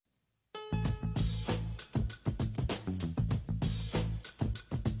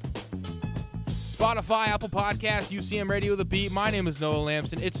Spotify, Apple Podcasts, UCM Radio The Beat. My name is Noah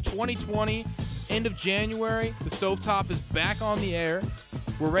Lamson. It's 2020, end of January. The Stovetop is back on the air.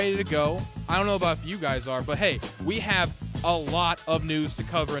 We're ready to go. I don't know about if you guys are, but hey, we have a lot of news to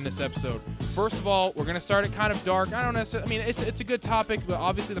cover in this episode. First of all, we're going to start it kind of dark. It's a good topic, but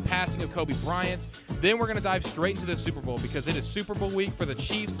obviously the passing of Kobe Bryant. Then we're going to dive straight into the Super Bowl because it is Super Bowl week for the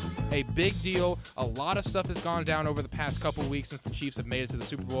Chiefs, a big deal. A lot of stuff has gone down over the past couple weeks since the Chiefs have made it to the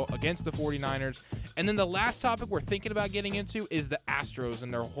Super Bowl against the 49ers. And then the last topic we're thinking about getting into is the Astros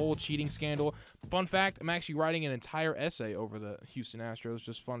and their whole cheating scandal. Fun fact, I'm actually writing an entire essay over the Houston Astros,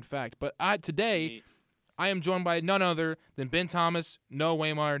 just fun fact. But today, I am joined by none other than Ben Thomas. No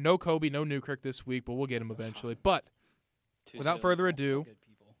Waymire, no Kobe, no Newkirk this week, but we'll get him eventually. But without further ado,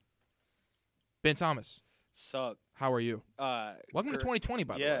 Ben Thomas. Sup? How are you? Welcome to 2020,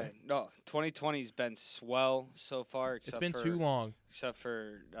 by the way. Yeah, no, 2020's been swell so far. It's been too long. Except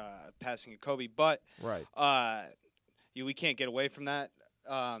for passing of Kobe. But right. We can't get away from that,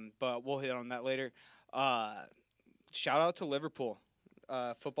 but we'll hit on that later. Shout out to Liverpool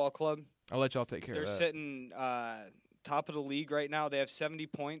Football Club. I'll let y'all take care of that. They're sitting top of the league right now. They have 70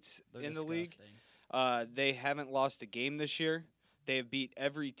 points in the league. They haven't lost a game this year. They have beat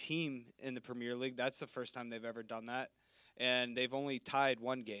every team in the Premier League. That's the first time they've ever done that. And they've only tied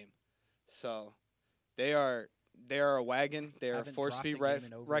one game. So they are a wagon. They are a force to be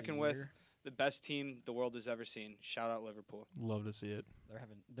reckoned with. The best team the world has ever seen. Shout out Liverpool. Love to see it.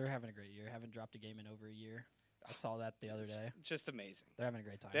 They're having a great year. Haven't dropped a game in over a year. I saw that the other day. Just amazing. They're having a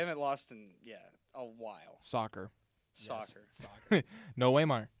great time. They haven't lost in a while. Soccer. Yes, soccer. No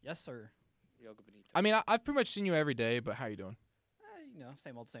Waymire. Yes, sir. Yoga Benito. I mean, I've pretty much seen you every day, but how you doing?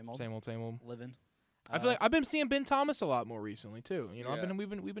 Same old. Same old. Living. I feel like I've been seeing Ben Thomas a lot more recently too. You know, Yeah.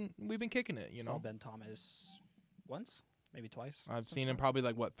 we've been kicking it. You saw know, Ben Thomas once, maybe twice. I've seen him probably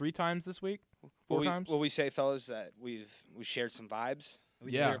 3 times this week, 4 times. Will we say, fellas, that we shared some vibes?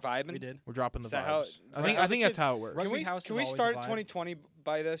 Yeah. We're vibing. We did. We're dropping the Is that how- vibes. is I that think how I the think that's kids- how it works. Rugby house Can is we always start a vibe. 2020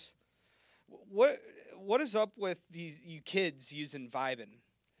 by this? What is up with you kids using vibing?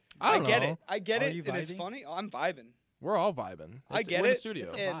 I don't get know. it. I get Are it, you and it's vibing? funny. I'm vibing. We're all vibing. I get we're in it. the studio.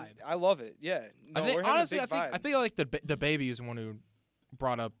 It's a And vibe. I love it. Yeah. No, I think we're having honestly, a big vibe. I feel like the baby is the one who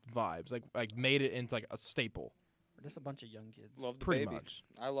brought up vibes, like made it into a staple. We're just a bunch of young kids. Love the Pretty baby. much.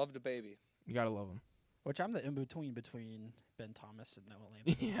 I love the baby. You gotta love him. Which I'm the in between Ben Thomas and Noah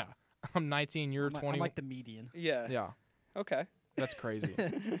Lamson. Yeah, I'm 19. You're 20. I'm like the median. Yeah. Yeah, Okay. that's crazy.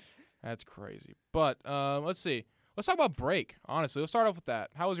 That's crazy. But let's see. Let's talk about break. Honestly, let's start off with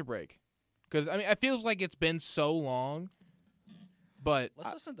that. How was your break? Because I mean, it feels like it's been so long. But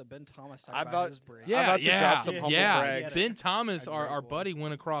Let's listen to Ben Thomas talk I'm about about- his break. yeah, about to yeah, drop some humble yeah. brags. Ben Thomas, A our great buddy,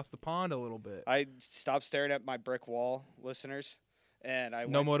 went across the pond a little bit. I stopped staring at my brick wall, listeners, and I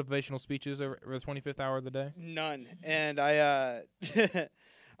No went motivational speeches over the 25th hour of the day. none. And I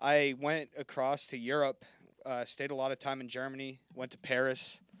I went across to Europe, stayed a lot of time in Germany, went to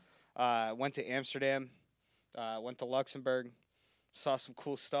Paris, went to Amsterdam, went to Luxembourg, saw some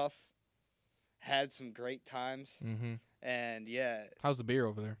cool stuff, had some great times, Mm-hmm. and yeah, How's the beer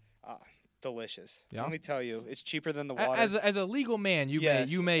over there? delicious. Yeah? Let me tell you, it's cheaper than the water. As a legal man, you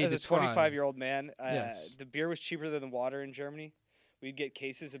may as describe. a 25-year-old man, Yes. the beer was cheaper than the water in Germany. We'd get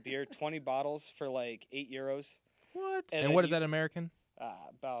cases of beer, 20 bottles for like €8. What? And And then what is you- that American?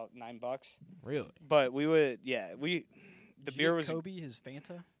 About $9. Really? But we would, the Did beer you was. get Kobe his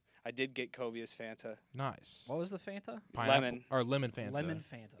Fanta. I did get Kobe as Fanta. Nice. What was the Fanta? Pineapple lemon. or lemon Fanta. Lemon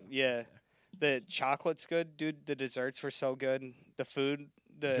Fanta. Yeah, the chocolate's good, dude. The desserts were so good. The food,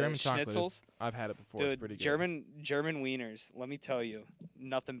 the German chocolate is- schnitzels, I've had it before. It's dude. pretty good. German wieners. Let me tell you,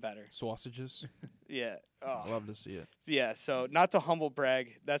 nothing better. Sausages. Yeah. I Oh. love to see it. Yeah, so not to humble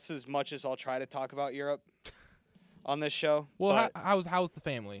brag, that's as much as I'll try to talk about Europe on this show. Well, but- how's the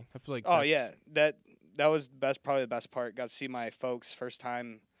family? I feel like. oh that's- yeah, that was probably the best part. Got to see my folks first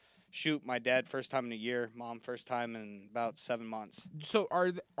time. Shoot, my dad first time in a year, mom first time in about 7 months. So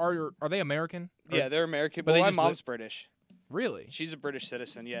are they American? Or- Yeah, they're American, but but they my just mom's British. Really? She's a British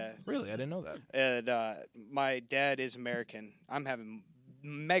citizen, yeah. Really? I didn't know that. And my dad is American. I'm having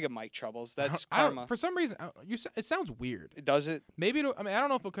mega mic troubles. That's I don't- karma. For some reason, it sounds weird. Does it? Maybe I don't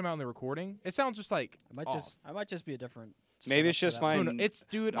know if it'll come out in the recording. It sounds just like I might just be a different. Maybe it's setup just for that my- one. no, it's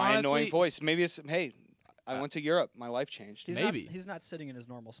dude. My honestly, annoying voice. Maybe it's, hey, I went to Europe. My life changed. He's maybe. he's not sitting in his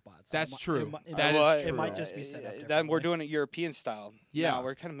normal spot. So That's it mi- true. It, mi- it That might- is It true. might just be set up. Then we're differently. doing it European style. Yeah. No,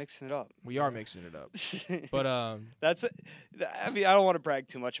 we're kind of mixing it up. We are mixing it up. But That's it. I mean, I don't want to brag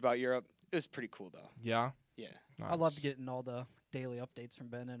too much about Europe. It was pretty cool though. yeah. Yeah. I love Nice. getting all the daily updates from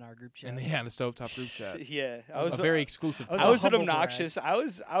Ben in our group chat. And the Stovetop group chat. Yeah, I was a very exclusive. I was I a was an humble obnoxious. I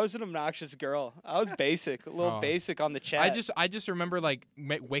was an obnoxious girl. I was basic, a little basic on the chat. I just remember like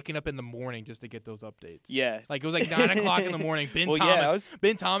waking up in the morning just to get those updates. Yeah, Like it was like 9 o'clock in the morning.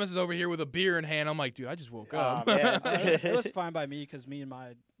 Ben Thomas is over here with a beer in hand. I'm like, dude, I just woke up. Oh, man. It was fine by me because me and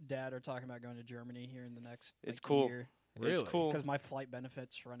my dad are talking about going to Germany here in the next It's cool. year. Really? It's cool. Because my flight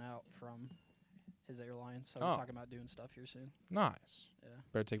benefits run out from his airline, so we're talking about doing stuff here soon. Nice. Yeah.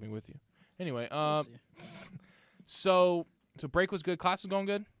 Better take me with you. Anyway, We'll see. so break was good. Class is going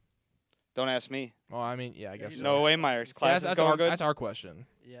good. Don't ask me. Well, I mean, yeah, I guess. No so. way, Myers. Yeah, Class is going good. That's our question.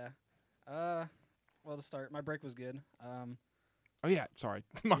 Yeah. Well, to start, my break was good. Oh yeah, sorry,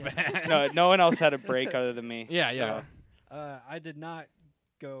 my bad. No one else had a break other than me. Yeah, so. yeah. I did not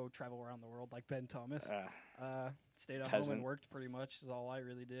go travel around the world like Ben Thomas. Stayed at home Peasant. and worked pretty much is all I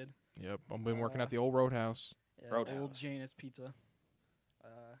really did. Yep, I've been working at the old Roadhouse. Yeah, Roadhouse. Old Janus Pizza.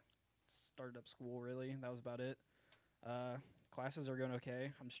 Started up school, really. That was about it. Classes are going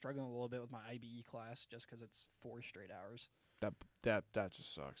okay. I'm struggling a little bit with my IBE class just because it's 4 straight hours. That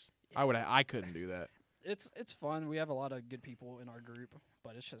just sucks. I couldn't do that. It's fun. We have a lot of good people in our group,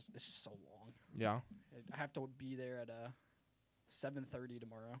 but it's just so long. Yeah. I have to be there at 7:30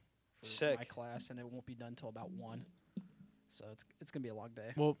 tomorrow for Sick. my class, and it won't be done till about 1. So it's gonna be a long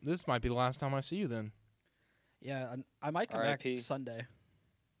day. Well, this might be the last time I see you then Yeah, I might come R.I.P. back Sunday.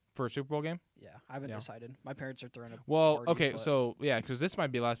 for a Super Bowl game. Yeah, I haven't decided. My parents are throwing a Well, party, okay, but so yeah, because this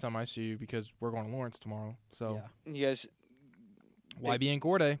might be the last time I see you because we're going to Lawrence tomorrow. So yeah. You guys. YB and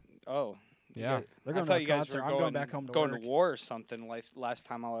Corday. Oh. Yeah. They're I going to thought a you guys concert. were I'm going back home to going work. to war or something. Last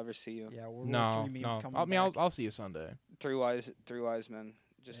time I'll ever see you. Yeah, we're No, 3 memes no. coming I mean, back. I'll see you Sunday. Three wise men.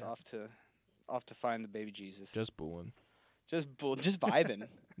 Just Yeah. off to find the baby Jesus. Just booing. Just vibing.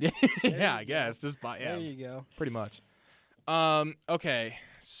 Yeah, I guess. Just There you go. pretty much. Okay,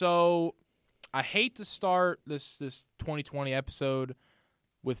 so I hate to start this 2020 episode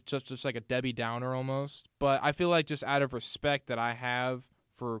with just like a Debbie Downer almost, but I feel like just out of respect that I have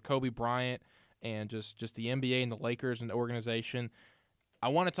for Kobe Bryant and just the NBA and the Lakers and the organization, I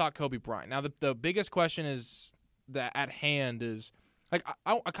want to talk Kobe Bryant. Now the biggest question is that at hand is like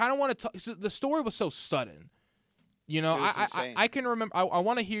I kind of want to talk. So the story was so sudden. You know, It was insane. I can remember. I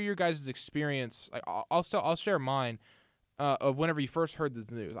want to hear your guys' experience. Like, I'll share mine of whenever you first heard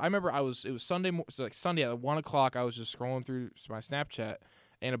the news. I remember it was Sunday, Sunday at 1:00. I was just scrolling through my Snapchat,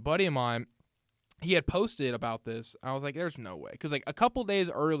 and a buddy of mine, he had posted about this. I was like, "There's no way," because like a couple days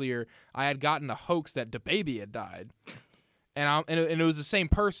earlier, I had gotten a hoax that DaBaby had died, and it was the same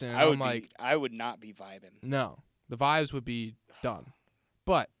person. And I would not be vibing. no, the vibes would be done,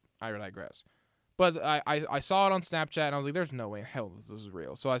 but I digress. But I saw it on Snapchat, and I was like, there's no way in hell this is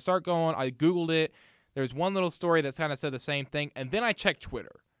real. So I start going. I Googled it. There's one little story that kind of said the same thing. And then I checked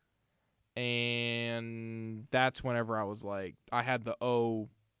Twitter. And that's whenever I was like, I had the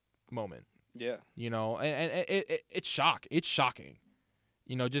moment. Yeah. You know, and it's shocking.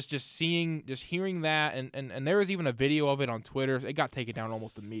 You know, just hearing that. And there was even a video of it on Twitter. It got taken down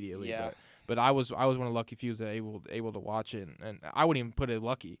almost immediately. Yeah. But I was one of the lucky few that able to watch it, and I wouldn't even put it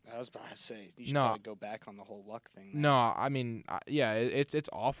lucky. I was about to say you should No. probably go back on the whole luck thing. then. No, I mean, yeah, it's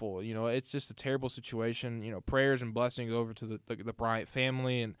awful. You know, it's just a terrible situation. You know, prayers and blessings over to the Bryant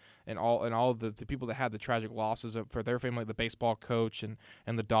family and all the people that had the tragic losses for their family, like the baseball coach and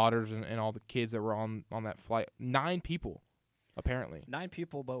the daughters and all the kids that were on that flight. 9 people, apparently. 9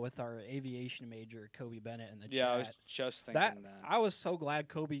 people, but with our aviation major, Kobe Bennett, in the chat. Yeah, I was just thinking that. I was so glad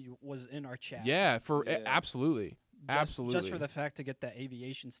Kobe was in our chat. Yeah, Yeah. absolutely. Absolutely. Just for the fact to get that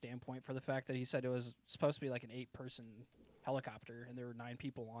aviation standpoint, for the fact that he said it was supposed to be like an 8-person helicopter and there were 9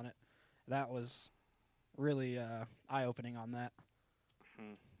 people on it. That was really eye-opening on that.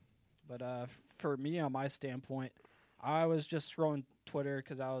 Hmm. But for me, on my standpoint, I was just scrolling Twitter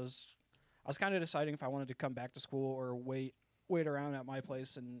because I was kind of deciding if I wanted to come back to school or wait around at my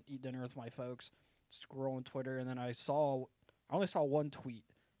place and eat dinner with my folks. Scrolling Twitter, and then I only saw one tweet,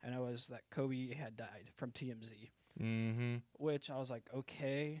 and it was that Kobe had died from TMZ. Mm-hmm. Which I was like,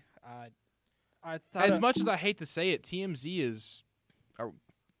 okay. I thought As much as I hate to say it, TMZ is,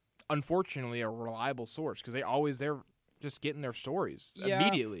 unfortunately, a reliable source because they're just getting their stories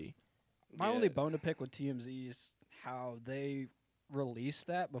immediately. my Yeah. only bone to pick with TMZ is how they released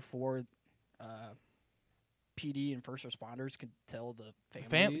that before PD and first responders could tell the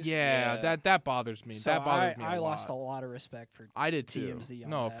families. Yeah. That bothers me. So that bothers me. I a lost a lot. lot of respect for. I did too. TMZ on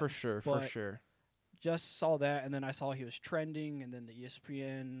No, that. for sure. But sure. Just saw that, and then I saw he was trending, and then the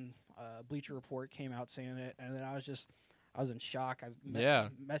ESPN Bleacher Report came out saying it, and then I was in shock. I Yeah.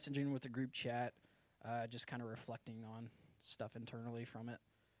 messaging with the group chat, just kind of reflecting on stuff internally from it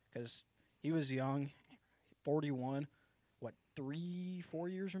because he was young, 41. What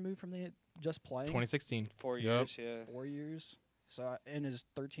 3-4 years removed from the just playing? 2016. 4 years, yeah. 4 years. So and his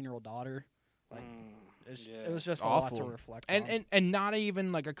 13-year-old daughter, like it was just awful. a lot to reflect on. And not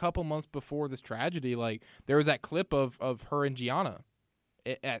even like a couple months before this tragedy, like there was that clip of her and Gianna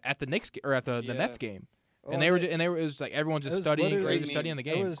at the Knicks or at the Nets game. Well, And it was like everyone just studying the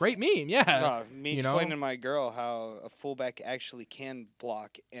game. Great meme, yeah. Me explaining to my girl how a fullback actually can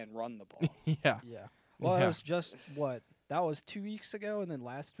block and run the ball. Yeah. Yeah. Well, it was just that was 2 weeks ago, and then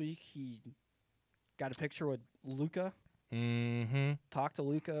last week he got a picture with Luka. Mm-hmm. Talked to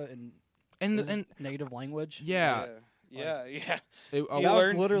Luka in his native language. Yeah. He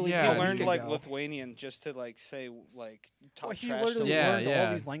learned like Lithuanian just to like say like talk he trash. Literally learned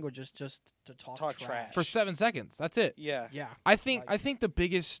all these languages just to talk trash for 7 seconds. That's it. Yeah. I think the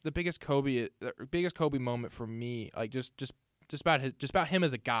biggest Kobe moment for me, like just about him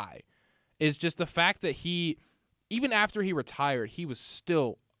as a guy, is just the fact that he, even after he retired, he was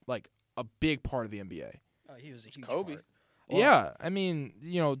still like a big part of the NBA. Oh, he was a huge Kobe. part. Well, yeah, I mean,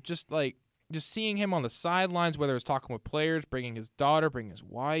 just seeing him on the sidelines, whether it's talking with players, bringing his daughter, bringing his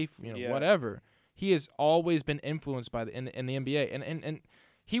wife, whatever. He has always been influenced by in the NBA, and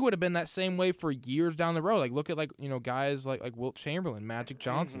he would have been that same way for years down the road. Like look at guys like Wilt Chamberlain, Magic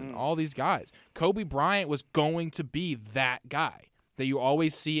Johnson, all these guys. Kobe Bryant was going to be that guy that you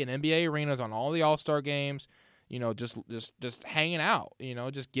always see in NBA arenas on all the All-Star games. Just hanging out.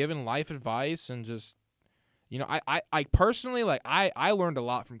 Just giving life advice and just. I personally I learned a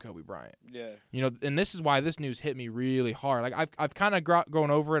lot from Kobe Bryant. Yeah. And this is why this news hit me really hard. Like I've kind of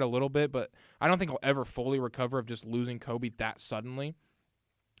gone over it a little bit, but I don't think I'll ever fully recover of just losing Kobe that suddenly.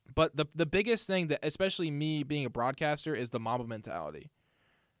 But the biggest thing that, especially me being a broadcaster, is the Mamba mentality.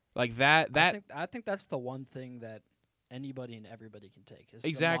 Like that. I think that's the one thing that anybody and everybody can take. Is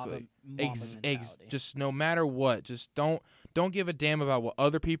exactly. The Mamba mentality. Just no matter what, just don't give a damn about what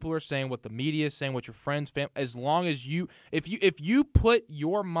other people are saying, what the media is saying, what your friends, family. As long as if you put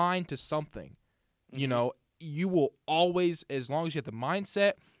your mind to something, you will always, as long as you have the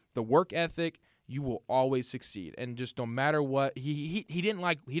mindset, the work ethic, you will always succeed. And just no matter what, he didn't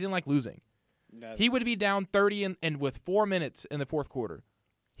like losing. No. He would be down 30 and with 4 minutes in the fourth quarter,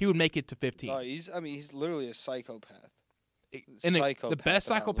 he would make it to 15. Oh, he's literally a psychopath. And the best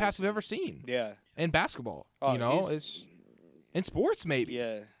psychopath we've ever seen. Yeah. In basketball. It's in sports maybe.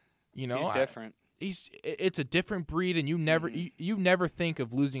 Yeah. He's different. It's a different breed, and you never think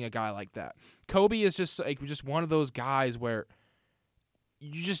of losing a guy like that. Kobe is just one of those guys where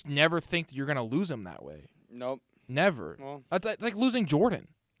you just never think that you're gonna lose him that way. Nope. Never. Well, it's like losing Jordan.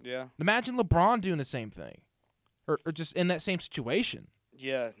 Yeah. Imagine LeBron doing the same thing, or just in that same situation.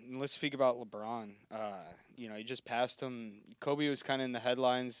 Yeah, and let's speak about LeBron. He just passed him. Kobe was kind of in the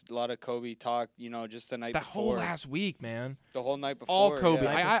headlines. A lot of Kobe talk. Just the night before. That whole last week, man. The whole night before. All Kobe.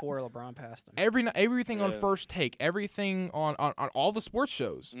 The night before LeBron passed him. Everything on First Take, everything on all the sports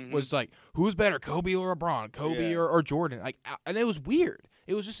shows was like, who's better, Kobe or LeBron, Kobe or Jordan? Like, and it was weird.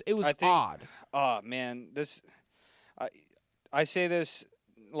 It was odd. Oh man, I say this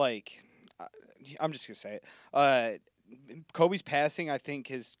like, I'm just gonna say it. Kobe's passing, I think,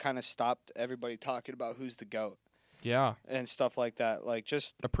 has kind of stopped everybody talking about who's the GOAT. Yeah. And stuff like that. Like,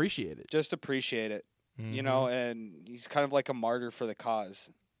 just appreciate it. Just appreciate it. Mm-hmm. And he's kind of like a martyr for the cause,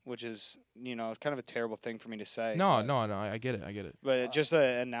 which is, it's kind of a terrible thing for me to say. No, I get it. But just an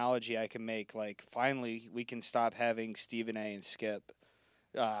analogy I can make, like, finally we can stop having Stephen A. and Skip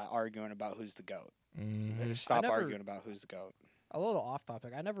arguing about who's the GOAT. Mm-hmm. Stop arguing about who's the GOAT. A little off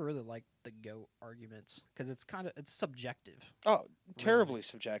topic. I never really liked the GOAT arguments because it's subjective. Oh, terribly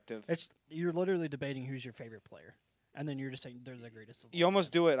subjective. You're literally debating who's your favorite player, and then you're just saying they're the greatest. You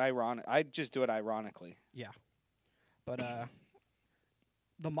almost do it ironic. I just do it ironically. Yeah, but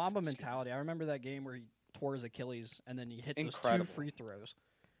the Mamba mentality. I remember that game where he tore his Achilles, and then he hit those 2 free throws.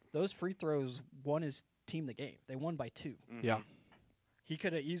 Those free throws won his team the game. They won by 2. Mm-hmm. Yeah. He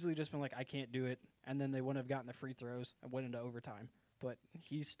could have easily just been like, I can't do it, and then they wouldn't have gotten the free throws and went into overtime. But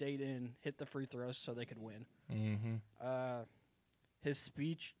he stayed in, hit the free throws so they could win. Mm-hmm. His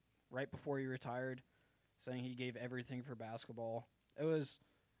speech right before he retired, saying he gave everything for basketball. It was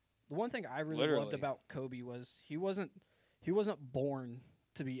the one thing I really loved about Kobe was he wasn't born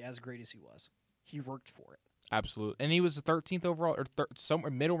to be as great as he was. He worked for it. Absolutely, and he was the 13th overall or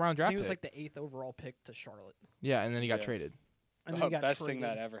somewhere middle round draft. He was like the 8th overall pick to Charlotte. Yeah, and then he got traded. And then he got best traded, thing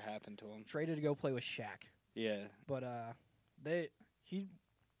that ever happened to him. Traded to go play with Shaq. Yeah. But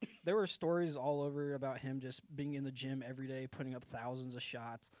there were stories all over about him just being in the gym every day, putting up thousands of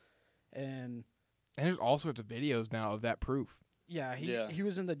shots, and And there's all sorts of videos now of that proof. Yeah, he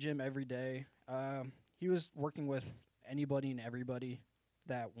was in the gym every day. He was working with anybody and everybody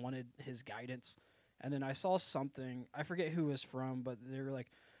that wanted his guidance. And then I saw something, I forget who it was from, but they were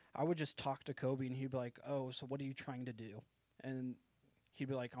like, I would just talk to Kobe and he'd be like, oh, so what are you trying to do? And he'd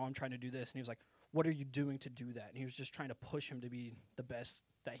be like, oh, I'm trying to do this. And he was like, what are you doing to do that? And he was just trying to push him to be the best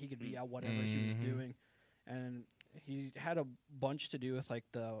that he could be at whatever he was doing. And he had a bunch to do with like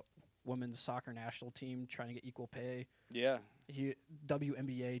the women's soccer national team trying to get equal pay. Yeah.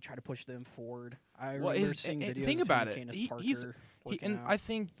 WNBA tried to push them forward. I remember seeing videos think of about him it. and Candace Parker working out. I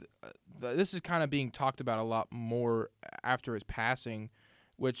think this is kind of being talked about a lot more after his passing,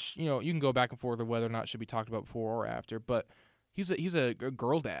 which, you can go back and forth of whether or not it should be talked about before or after, but he's a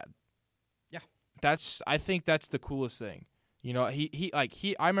girl dad. Yeah. I think that's the coolest thing.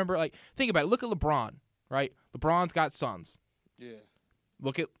 I remember, think about it. Look at LeBron, right? LeBron's got sons. Yeah.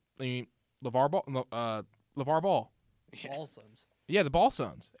 Look at LeVar Ball. All sons. Yeah, the Ball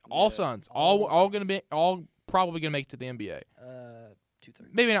sons. All sons. All probably gonna make it to the NBA.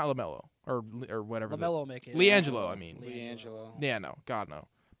 2/3. Maybe not LaMelo or whatever. LaMelo will make it. LiAngelo, I mean. LiAngelo. Yeah, no, God no.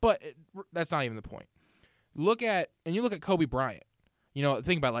 But that's not even the point. You look at Kobe Bryant.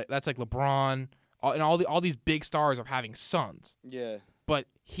 Think about that's like LeBron and all these big stars are having sons. Yeah. But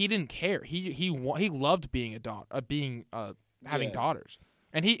he didn't care. He loved being having daughters.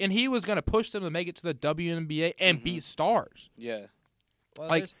 And he was going to push them to make it to the WNBA and beat stars. Yeah.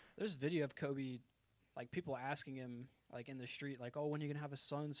 Well, there's video of Kobe, people asking him, in the street, oh, when are you going to have a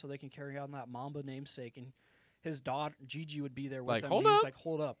son so they can carry on that Mamba namesake? And his daughter, Gigi, would be there with him. Hold and up. He's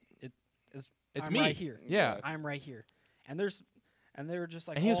hold up. It's I'm me. right here. Yeah. I'm right here. And they were just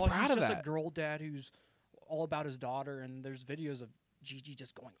like, and he was oh, proud he's of just that. a girl dad who's all about his daughter. And there's videos of Gigi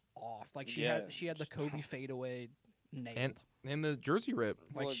just going off. She had the Kobe fadeaway nailed. And the jersey rip.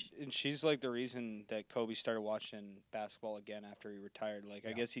 And she's the reason that Kobe started watching basketball again after he retired.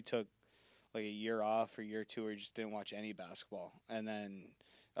 I guess he took a year off or a year or two where he just didn't watch any basketball. And then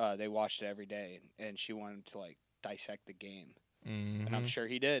they watched it every day. And she wanted to dissect the game. Mm-hmm. And I'm sure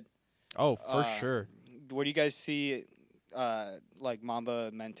he did. Oh, for sure. What do you guys see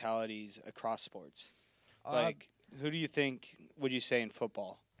Mamba mentalities across sports? Who do you think would you say in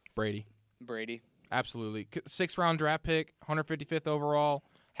football? Brady. Absolutely. 6th-round draft pick, 155th overall,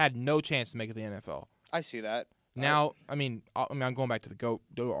 had no chance to make it to the NFL. I see that. Now, I'm going back to the GOAT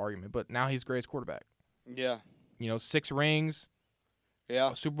argument, but now he's the greatest quarterback. Yeah. 6 rings.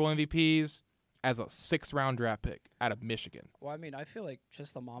 Yeah. Super Bowl MVPs as a 6th-round draft pick out of Michigan. Well, I feel like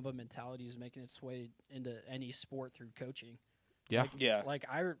just the Mamba mentality is making its way into any sport through coaching. Yeah.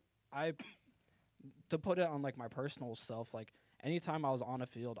 I to put it on my personal self, anytime I was on a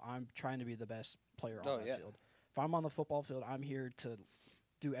field, I'm trying to be the best player on that field. If I'm on the football field, I'm here to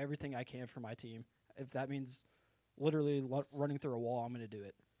do everything I can for my team. If that means literally running through a wall, I'm going to do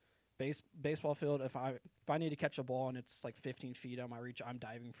it. Baseball field, if I need to catch a ball and it's 15 feet out of my reach, I'm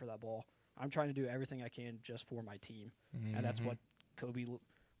diving for that ball. I'm trying to do everything I can just for my team, and that's what Kobe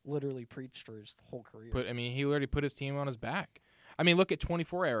literally preached for his whole career. He literally put his team on his back. Look at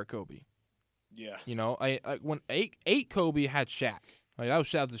 24 era Kobe. Yeah. When 8 Kobe had Shaq. That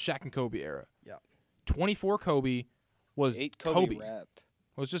was the Shaq and Kobe era. Yeah. 24 Kobe was 8 Kobe wrapped.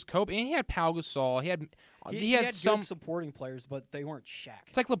 It was just Kobe. And he had Pau Gasol. He had some good supporting players, but they weren't Shaq.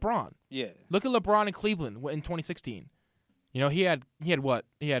 It's like LeBron. Yeah. Look at LeBron in Cleveland in 2016. He had what?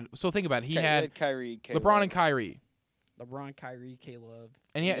 So think about it. He had Kyrie, LeBron and Kyrie. LeBron, Kyrie, K-Love.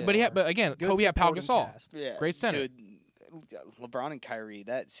 And but again, Kobe had Pau Gasol. Yeah. Great center. Dude, LeBron and Kyrie,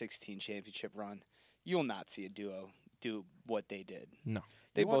 that 16 championship run, you will not see a duo do what they did. No.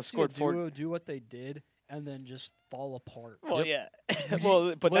 They both scored 4. Do what they did and then just fall apart. Well, yeah.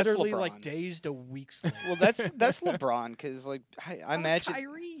 Well, but literally that's LeBron. days to weeks later. Well, that's LeBron because I imagine.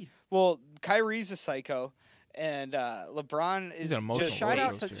 Kyrie. Well, Kyrie's a psycho. And LeBron is an emotional just shout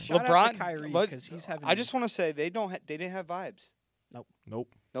out to Kyrie because he's having. I just want to say they didn't have vibes.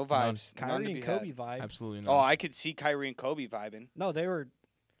 Nope. No vibes. Kyrie and Kobe vibe. Absolutely not. Oh, I could see Kyrie and Kobe vibing. No, they were.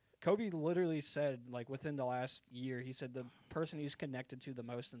 Kobe literally said within the last year, he said the person he's connected to the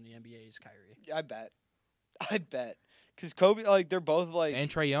most in the NBA is Kyrie. I bet. Because Kobe, they're both and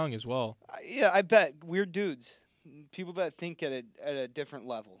Trae Young as well. Yeah, I bet. Weird dudes. People that think at a different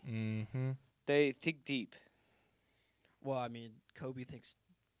level. Mm-hmm. They think deep. Well, Kobe thinks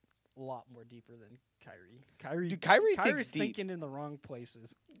a lot more deeper than Kyrie. Dude, Kyrie Kyrie's thinks deep. thinking in the wrong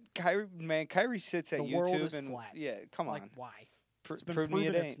places. Kyrie sits at the YouTube world is and flat. Yeah, come on. Why? It's Prove been me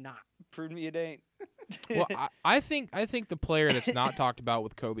it proven ain't. it's not. Prove me it ain't. Well, I think the player that's not talked about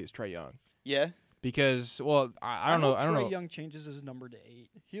with Kobe is Trae Young. Yeah. Because, well, I don't know. I don't know. Trae Young changes his number to 8.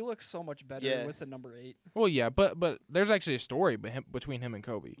 He looks so much better with the number 8. Well, yeah, but there's actually a story between him and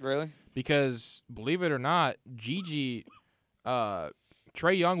Kobe. Really? Because, believe it or not, Trae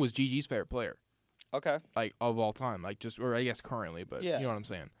Young was Gigi's favorite player. Okay. Like, of all time. Like, just, or I guess currently, but Yeah. you know what I'm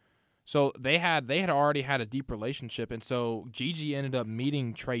saying. So they had already had a deep relationship, and so Gigi ended up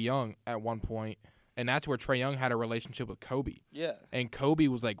meeting Trae Young at one point, and that's where Trae Young had a relationship with Kobe. Yeah. And Kobe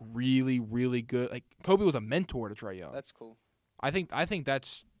was like really, really good. Like Kobe was a mentor to Trae Young. That's cool. I think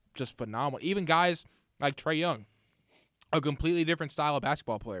that's just phenomenal. Even guys like Trae Young, a completely different style of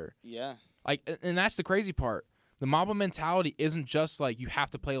basketball player. Yeah. Like, and that's the crazy part. The Mamba mentality isn't just like you have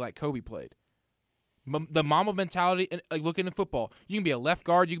to play like Kobe played. The Mamba mentality, and like looking at football, you can be a left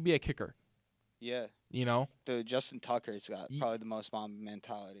guard, you can be a kicker. Yeah. You know? Dude, Justin Tucker's got probably the most Mamba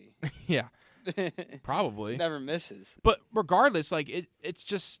mentality. Yeah. Probably. Never misses. But regardless, like it's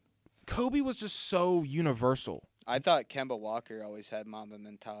just Kobe was just so universal. I thought Kemba Walker always had Mamba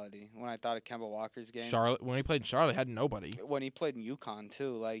mentality. When I thought of Kemba Walker's game, Charlotte, when he played in Charlotte, had nobody. when he played in UConn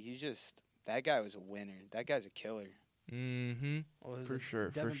too, like that guy was a winner. That guy's a killer. Mm-hmm. For sure.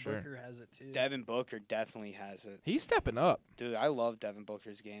 Devin Booker has it too. Devin Booker definitely has it. He's stepping up. Dude, I love Devin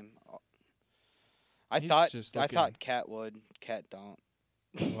Booker's game. I He's thought just I looking- thought Cat would. Cat don't.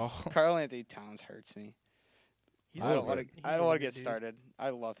 Well, Karl Anthony Towns hurts me. He's I don't want to. he's I a don't want to really get good dude. started. I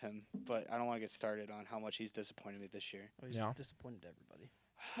love him, but I don't want to get started on how much he's disappointed me this year. Oh, he's Yeah. disappointed everybody.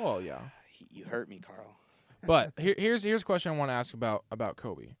 well, yeah. You hurt me, Carl. But here's a question I want to ask about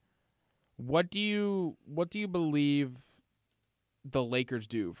Kobe. What do you believe the Lakers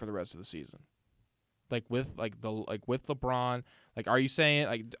do for the rest of the season? Like with LeBron, like are you saying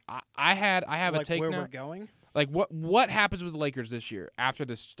like I have like a take where now? we're going. Like what happens with the Lakers this year after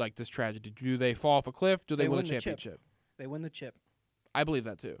this tragedy? Do they fall off a cliff? Do they win a the chip. championship? They win the chip. I believe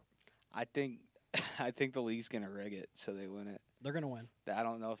that too. I think the league's gonna rig it so they win it. They're gonna win. I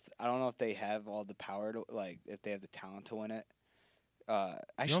don't know if they have all the power to if they have the talent to win it.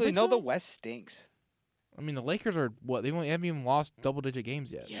 Actually, think no, so? the West stinks. I mean, the Lakers are what they haven't even lost double-digit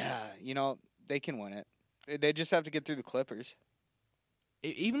games yet. Yeah, they can win it. They just have to get through the Clippers.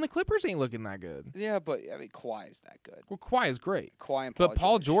 Even the Clippers ain't looking that good. Yeah, but I mean, Kawhi is that good. Well, Kawhi is great, Kawhi and but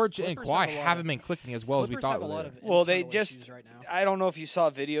Paul George and Clippers Kawhi have a lot haven't of- been clicking as well as we Clippers thought. have a they lot would. of Well, they internal just- issues right now. I don't know if you saw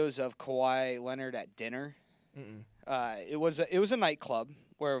videos of Kawhi Leonard at dinner. Mm-mm. It was a nightclub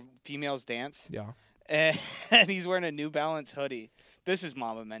where females dance, Yeah. and he's wearing a New Balance hoodie. This is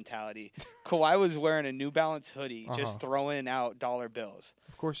Mamba mentality. Kawhi was wearing a New Balance hoodie, just throwing out dollar bills.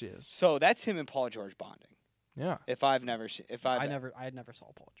 Of course he is. So that's him and Paul George bonding. Yeah. I never never saw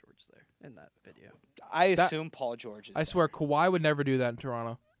Paul George there in that video. I assume Paul George is. I swear, Kawhi would never do that in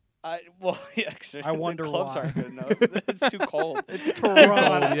Toronto. Yeah, 'cause I wonder the clubs why. aren't good enough. It's too cold. It's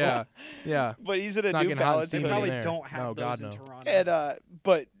Oh, yeah. Yeah. But he's in a not New getting hot and Balance They steamy hoodie. probably there. don't have No, those God, in no. Toronto. And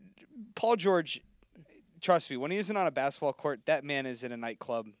but Paul George, trust me, when he isn't on a basketball court, that man is in a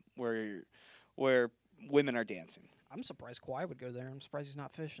nightclub where women are dancing. I'm surprised Kawhi would go there. I'm surprised he's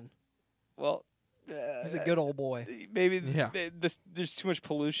not fishing. Well, He's a good old boy. maybe Yeah. there's too much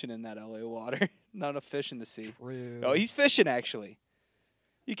pollution in that LA water. Not enough fish in the sea. True. Oh, he's fishing actually.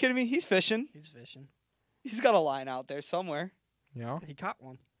 You kidding me? He's fishing. He's fishing. He's got a line out there somewhere. Yeah. He caught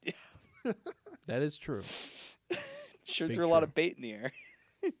one. That is true. Sure Big threw a lot true. of bait in the air.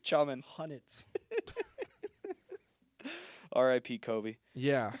 Chumming. Hundreds. R.I.P. Kobe.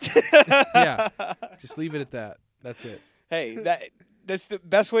 Yeah. Yeah. Just leave it at that. That's it. Hey, that's the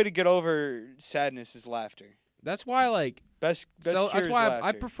best way to get over sadness is laughter. That's why, like, Best that's cure is why I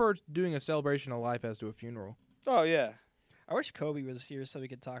laughter. prefer doing a celebration of life as to a funeral. Oh yeah. I wish Kobe was here so we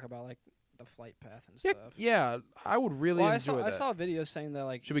could talk about like the flight path and Yeah, stuff. yeah. I would really Well, enjoy I that. saw a video saying that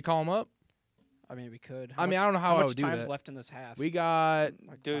like Should we call him up? I mean we could. I mean, I don't know how I much would do time's that. left in this half. We got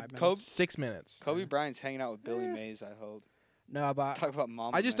Like Dude, 5 minutes? Kobe- 6 minutes. Kobe Bryant's hanging out with Billy Mays, I hope. No, but Talk about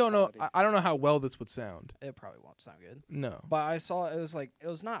mom. I just don't know. I don't know how well this would sound. it probably won't sound good. No. But I saw it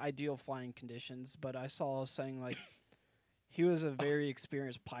was not ideal flying conditions, but I saw saying like he was a very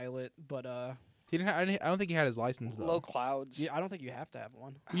experienced pilot, but He didn't. I don't think he had his license though. low clouds. yeah, I don't think you have to have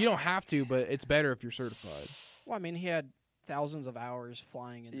one. You don't have to, but it's better if you're certified. Well, I mean, he had thousands of hours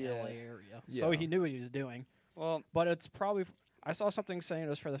flying in the Yeah. LA area, so Yeah. he knew what he was doing. Well, But it's probably I saw something saying it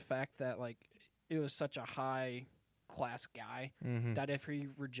was for the fact that like it was such a high class guy Mm-hmm. that if he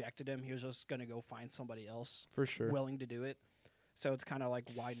rejected him, he was just gonna go find somebody else For sure. willing to do it. So it's kind of like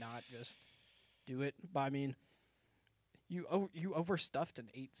why not just do it? But I mean, you overstuffed an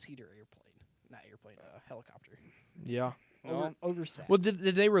 8-seater helicopter. Yeah. well, Oversat. Well, did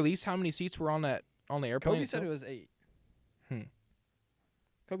they release how many seats were on the airplane? Kobe said itself? it was 8. Hmm.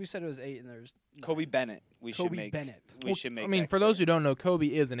 Kobe said it was 8, and there's 9. Kobe Bennett. We should make. I mean, for those who don't know, Kobe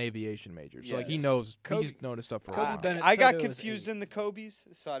is an aviation major, so like he knows. He's known his stuff for a while. Bennett I got said it was confused 8. in the Kobe's,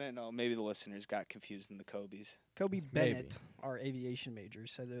 so I didn't know. Maybe the listeners got confused in the Kobe's. Kobe Bennett, our aviation major,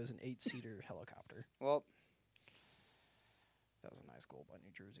 said it was an 8-seater helicopter. Well, that was a nice goal by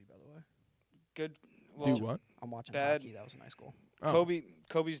New Jersey, by the way. Good. Well, do what? I'm watching bad. hockey. That was a nice goal. Oh.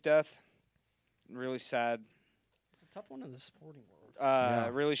 Kobe's death. Really sad. It's a tough one in the sporting world.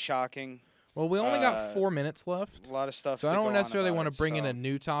 Really shocking. Well, we only got 4 minutes left, A lot of stuff. so I don't necessarily want to bring in a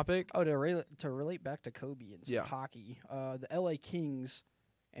new topic. Oh, to relate back to Kobe and some hockey, the LA Kings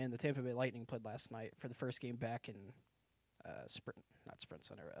and the Tampa Bay Lightning played last night for the first game back in Sprint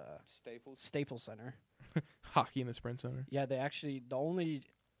Center, Staples Center. Hockey in the Sprint Center. Yeah, the only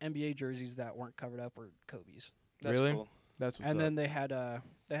NBA jerseys that weren't covered up were Kobe's. That's really? Cool. That's what's and up. then they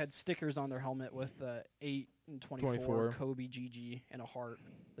had stickers on their helmet with 8 and 24 Kobe GG and a heart.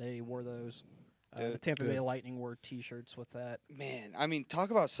 They wore those. The Tampa Bay Lightning wore T-shirts with that. Man, I mean, talk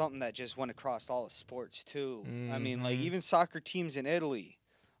about something that just went across all the sports too. Mm-hmm. I mean, like even soccer teams in Italy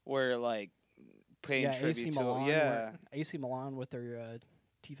were like paying tribute AC to. Milan AC Milan with their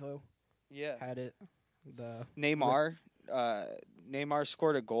tifo. Yeah. Had it. The Neymar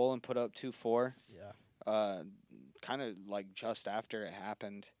scored a goal and put up 2-4. Yeah. Kind of like just after it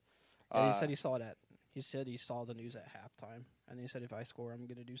happened. Yeah, he said he saw it He said he saw the news at halftime, and he said if I score, I'm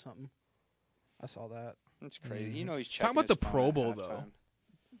gonna do something. I saw that. That's crazy. Mm-hmm. You know he's checking. Talk about the his phone Pro at Bowl halftime. though.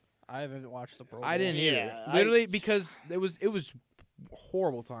 I haven't watched the Pro Bowl. I didn't either. Yeah, Literally because it was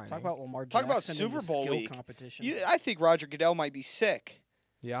horrible timing. Talk about Lamar Talk about Jackson and Super the Bowl skill week. competition. I think Roger Goodell might be sick.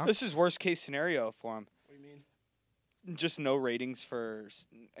 Yeah. This is worst case scenario for him. What do you mean? Just no ratings for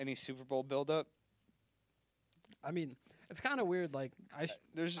any Super Bowl buildup. I mean, it's kind of weird. Like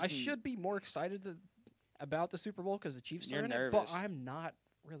I should be more excited about the Super Bowl because the Chiefs are in it, but I'm not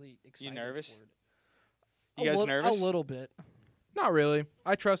really excited. You nervous? For it. You guys nervous? A little bit. Not really.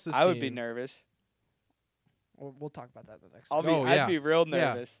 I trust this team. I would be nervous. We'll talk about that in the next. I'd be real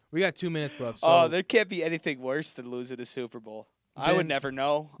nervous. Yeah. We got 2 minutes left. So there can't be anything worse than losing a Super Bowl. I would never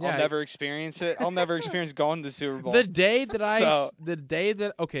know. Yeah. I'll never experience it. I'll never experience going to the Super Bowl. the day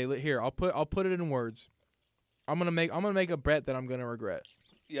that okay, here I'll put it in words. I'm gonna make a bet that I'm gonna regret.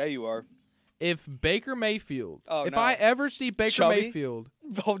 Yeah, you are. If Baker Mayfield, if I ever see Baker Mayfield,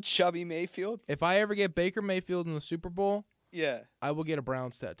 old chubby Mayfield. if I ever get Baker Mayfield in the Super Bowl, yeah, I will get a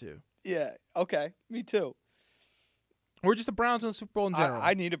Browns tattoo. Yeah. Okay. Me too. Or just the Browns in the Super Bowl in general.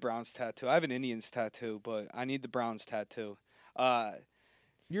 I need a Browns tattoo. I have an Indians tattoo, but I need the Browns tattoo.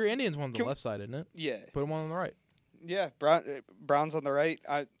 Your Indians one on the left side, isn't it? Yeah. Put them on the right. Yeah, Browns on the right.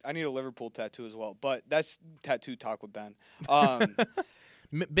 I need a Liverpool tattoo as well, but that's tattoo talk with Ben.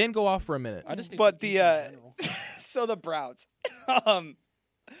 Ben, go off for a minute. I just need but the so the Browns.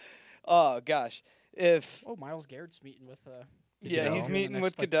 Oh gosh, Myles Garrett's meeting with yeah, he's meeting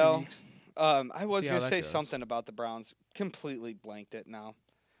with Goodell. I was gonna say something about the Browns. Completely blanked it now.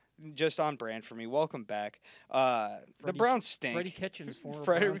 Just on brand for me. Welcome back. The Browns stink. Freddie Kitchens,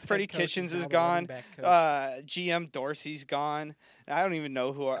 Freddie Kitchens is gone. GM Dorsey's gone. I don't even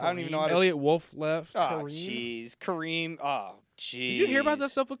know who. I don't even know how to. Elliot Wolf left. Oh jeez, Kareem. Oh jeez. Did you hear about that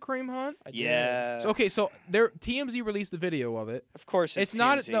stuff with Kareem Hunt? Yeah. So TMZ released the video of it. Of course, it's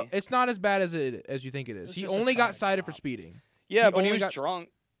not. No, it's not as bad as you think it is. He only got cited for speeding. Yeah, but he was drunk.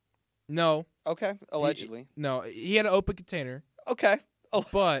 No. Okay. Allegedly. He had an open container. Okay.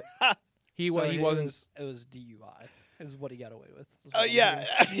 But he wasn't. It was DUI. Is what he got away with. Yeah.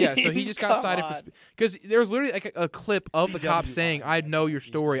 Yeah. So he just got cited for because there was literally like a clip of the cop saying, "I know your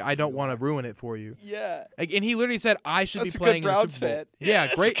story. I don't want to ruin it for you." Yeah. And he literally said, "I should That's be playing a good in the Browns Super Bowl." fan.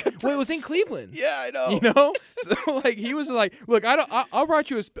 Yeah, great. Well, it was in Cleveland. Yeah, I know. You know, so like he was like, "Look, I'll write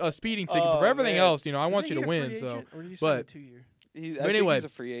you a speeding ticket for everything else. You know, I want you to win." So, but anyway, he's a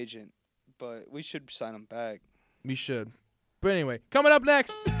free agent, but we should sign him back. We should. But anyway, coming up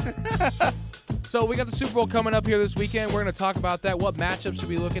next. So we got the Super Bowl coming up here this weekend. We're going to talk about that, what matchups should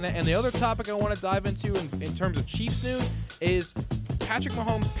we be looking at. And the other topic I want to dive into in terms of Chiefs news is Patrick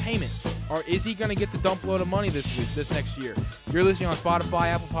Mahomes' payment. Or is he going to get the dump load of money this next year? You're listening on Spotify,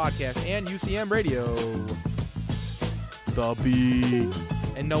 Apple Podcasts, and UCM Radio. The Beat.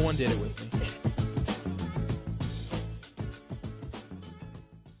 And no one did it with me.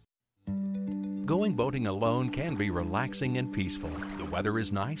 Going boating alone can be relaxing and peaceful. The weather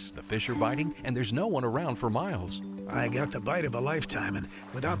is nice, the fish are biting, and there's no one around for miles. I got the bite of a lifetime, and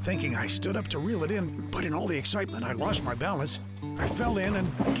without thinking, I stood up to reel it in, but in all the excitement, I lost my balance. I fell in and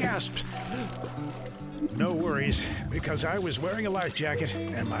gasped. No worries, because I was wearing a life jacket,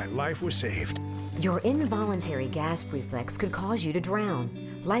 and my life was saved. Your involuntary gasp reflex could cause you to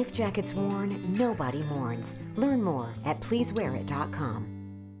drown. Life jackets worn, nobody mourns. Learn more at pleasewearit.com.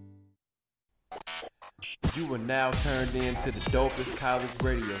 You are now turned in to the dopest college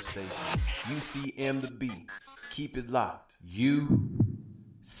radio station, UCM The Beat. Keep it locked. UCM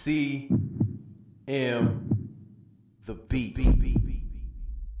The Beat.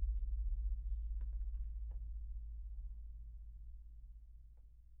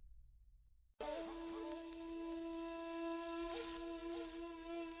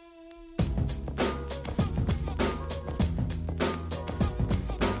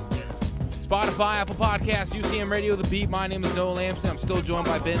 Spotify, Apple Podcasts, UCM Radio, The Beat. My name is Noah Lamson. I'm still joined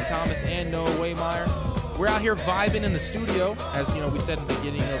by Ben Thomas and Noah Waymeyer. We're out here vibing in the studio, as we said in the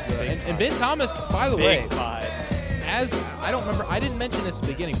beginning of the. And Ben Thomas, by the way, vibes. As I don't remember, I didn't mention this at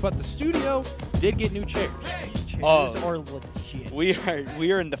the beginning, but the studio did get new chairs. These chairs are legit.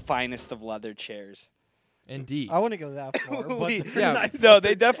 We are in the finest of leather chairs. Indeed. I wouldn't go that far, but yeah. nice No, leather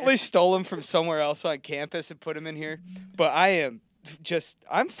they definitely chairs. stole them from somewhere else on campus and put them in here. But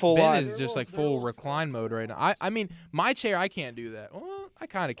I'm full Ben on. is just like full recline mode right now. I mean, my chair, I can't do that. Well, I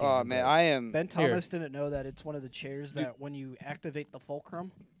kind of can. Oh man, I am. Ben Thomas didn't know that it's one of the chairs that when you activate the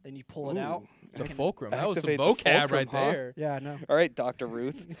fulcrum, then you pull it out. The fulcrum. That was some activate the vocab fulcrum, right huh? there. Yeah, I know. All right, Dr.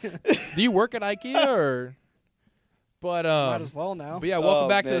 Ruth. Do you work at IKEA or? But Might as well now. But yeah, welcome Oh,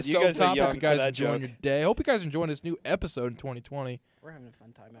 back man, to the you guys Stove are Top. young Hope you for guys that enjoying joke. your day. Hope you guys enjoying this new episode in 2020. We're having a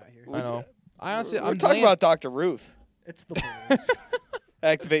fun time out here. I know. I honestly, We're I'm talking about Dr. Ruth It's the boys.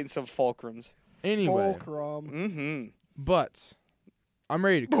 activating some fulcrums. anyway. Fulcrum. Mm-hmm. But I'm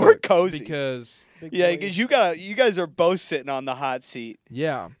ready to We're quit cozy. because Big Yeah, boy. because you guys are both sitting on the hot seat,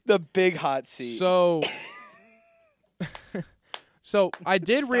 yeah. the big hot seat. So I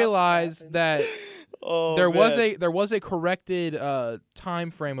did realize laughing. that oh, there man. was a corrected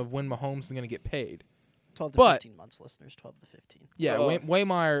time frame of when Mahomes is going to get paid. 12 to but- 15 months, listeners. 12 to 15. Yeah, Oh.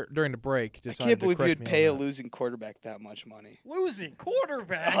 Waymeyer during the break I decided can't to believe correct you'd me pay a on that. losing quarterback that much money. Losing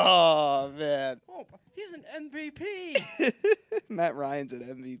quarterback. Oh man, Oh, he's an MVP. Matt Ryan's an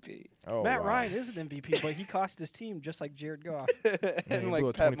MVP, Oh, Matt wow. Ryan is an MVP, but he cost his team just like Jared Goff. Yeah, and he like blew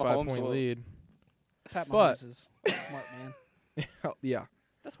a Pat 25 Mahomes point will. lead. Pat But- Mahomes is a smart man. Yeah.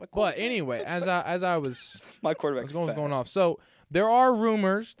 That's my But quarterback. anyway, as I was My quarterback's going fat. off. So there were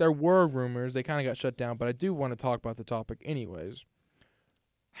rumors. They kind of got shut down, but I do want to talk about the topic anyways.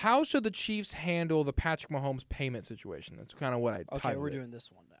 How should the Chiefs handle the Patrick Mahomes payment situation? That's kind of what I Okay, titled we're it. doing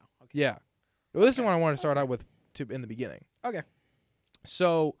this one now. Okay. Yeah. Well, this is what I want to start out with in the beginning. Okay.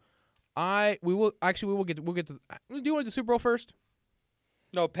 So we will get to. Do you want to do Super Bowl first?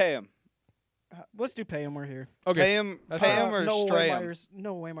 No, pay him. Let's do pay him. We're here. Okay. Pay him. That's Pay fine. him or Noah stray him.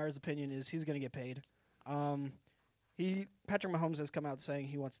 Waymeyer's opinion is he's going to get paid. Patrick Mahomes has come out saying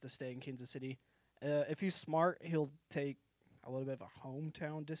he wants to stay in Kansas City. If he's smart, he'll take a little bit of a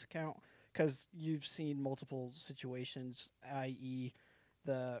hometown discount because you've seen multiple situations, i.e.,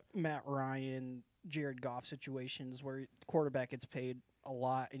 the Matt Ryan, Jared Goff situations where the quarterback gets paid a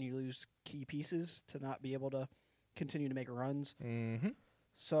lot and you lose key pieces to not be able to continue to make runs. Mm-hmm.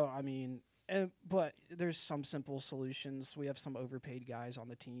 So, I mean, but there's some simple solutions. We have some overpaid guys on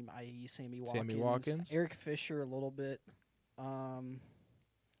the team, i.e. Sammy Watkins. Eric Fisher a little bit.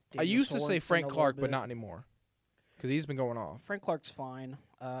 I used to say Sorensen Frank a Clark, little but bit. not anymore because he's been going off. Frank Clark's fine.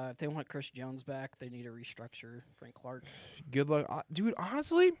 If they want Chris Jones back, they need to restructure Frank Clark. Good luck, dude.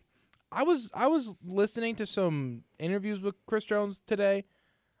 Honestly, I was listening to some interviews with Chris Jones today.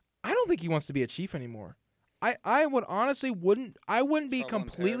 I don't think he wants to be a Chief anymore. I would honestly wouldn't be Trouble in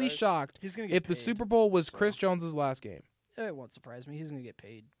completely paradise? shocked He's gonna get if the paid. Super Bowl was so. Chris Jones's last game It won't surprise me. He's going to get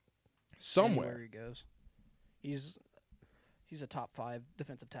paid somewhere. anywhere he goes. He's a top 5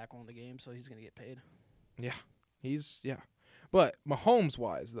 defensive tackle in the game, so he's going to get paid. Yeah. But Mahomes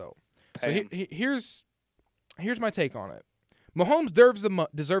wise though, Pay him. so here's my take on it. Mahomes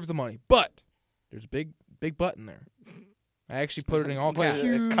deserves the money, but there's a big button there. I actually put it in all caps.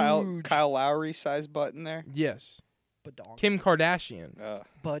 Kyle Lowry size button there. Yes. Badonk. Kim Kardashian.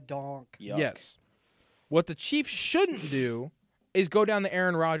 Badonk. Yuck. Yes. What the Chiefs shouldn't do is go down the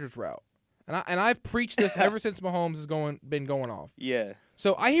Aaron Rodgers route. And I've preached this ever since Mahomes has been going off. Yeah.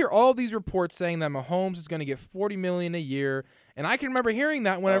 So I hear all these reports saying that Mahomes is going to get $40 million a year, and I can remember hearing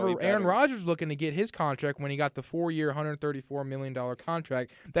that whenever he Aaron better. Rodgers was looking to get his contract when he got the 4-year, $134 million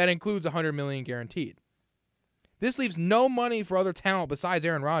contract that includes $100 million guaranteed. This leaves no money for other talent besides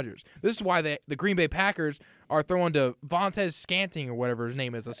Aaron Rodgers. This is why the Green Bay Packers are throwing to Vontez Scanting or whatever his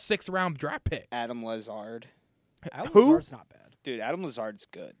name is, a 6th-round draft pick. Adam Lazard. Alan Who? Lazard's not bad. Dude, Adam Lazard's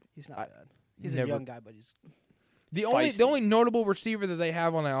good. He's not bad. He's never- a young guy, but he's The Feisty. only notable receiver that they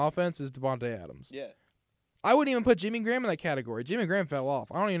have on that offense is Devontae Adams. Yeah. I wouldn't even put Jimmy Graham in that category. Jimmy Graham fell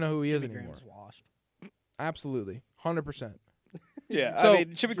off. I don't even know who he is anymore. Graham's washed. Absolutely, 100%. Yeah, So- I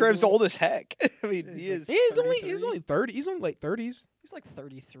mean, Jimmy Graham's old as heck. I mean, he is. He's only 33? 30. He's only late 30s. He's like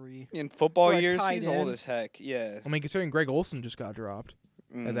 33. In football For a years, tight he's old end. as heck. Yeah. I mean, considering Greg Olson just got dropped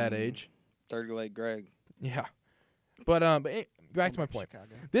at that age. Third grade Greg. Yeah. But back to my point.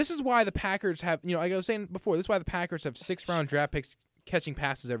 Chicago. This is why the Packers have, like I was saying before, this is why the Packers have 6th-round draft picks catching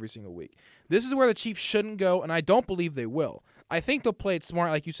passes every single week. This is where the Chiefs shouldn't go, and I don't believe they will. I think they'll play it smart,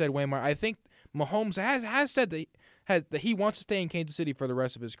 like you said, Waymar. I think Mahomes has said that he wants to stay in Kansas City for the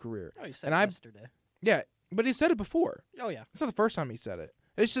rest of his career. Oh, he said And it I- yesterday. Yeah, but he said it before. Oh, yeah. It's not the first time he said it.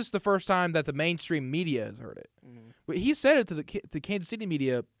 It's just the first time that the mainstream media has heard it. Mhm. But he said it to the Kansas City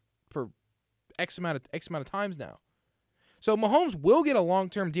media for X amount of times now. So Mahomes will get a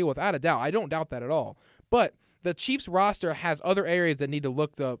long-term deal without a doubt. I don't doubt that at all. But the Chiefs roster has other areas that need to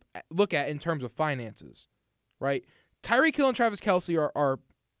look at in terms of finances, right? Tyreek Hill and Travis Kelce are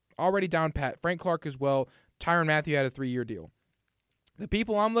already down pat. Frank Clark as well. Tyrann Mathieu had a 3-year deal. The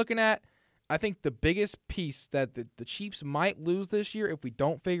people I'm looking at, I think the biggest piece that the Chiefs might lose this year if we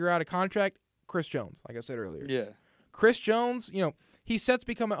don't figure out a contract, Chris Jones, like I said earlier. Yeah. Chris Jones, he's set to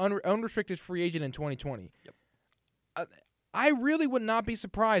become an unrestricted free agent in 2020. Yep. I really would not be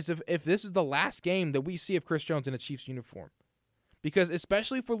surprised if this is the last game that we see of Chris Jones in a Chiefs uniform. Because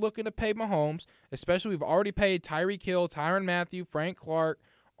especially if we're looking to pay Mahomes, especially we've already paid Tyreek Hill, Tyrann Mathieu, Frank Clark,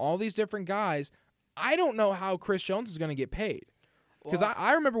 all these different guys, I don't know how Chris Jones is going to get paid. Because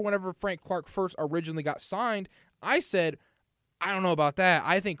I remember whenever Frank Clark first originally got signed, I said, I don't know about that.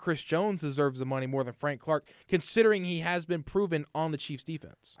 I think Chris Jones deserves the money more than Frank Clark, considering he has been proven on the Chiefs'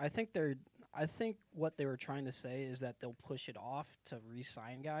 defense. I think what they were trying to say is that they'll push it off to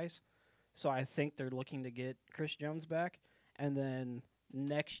re-sign guys. So I think they're looking to get Chris Jones back, and then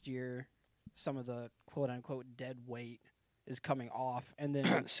next year, some of the quote-unquote dead weight is coming off, and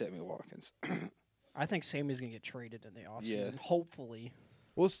then Sammy Watkins. I think Sammy's going to get traded in the offseason, Yeah. hopefully.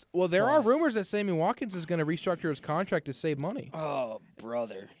 Well, there are rumors that Sammy Watkins is going to restructure his contract to save money. Oh,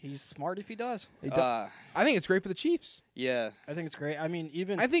 brother. He's smart if he does. I think it's great for the Chiefs. Yeah. I think it's great. I mean,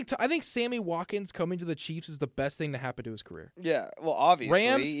 even I think Sammy Watkins coming to the Chiefs is the best thing to happen to his career. Yeah. Well, obviously.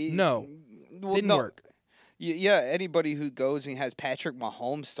 Rams, no. Well, Didn't no. work. Yeah, anybody who goes and has Patrick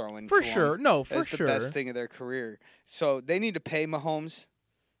Mahomes throwing For to sure. him No, for is sure. the best thing of their career. So they need to pay Mahomes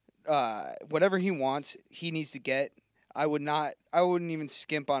whatever he wants. He needs to get. I wouldn't even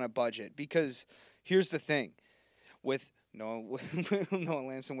skimp on a budget, because here's the thing with Noah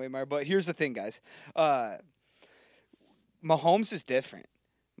Lamson Waymire. But here's the thing, guys. Mahomes is different.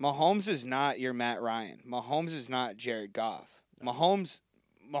 Mahomes is not your Matt Ryan. Mahomes is not Jared Goff. Mahomes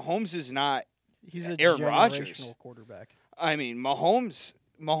is not he's a Aaron Rodgers. generational quarterback. I mean,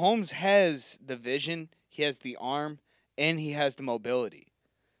 Mahomes has the vision, he has the arm, and he has the mobility.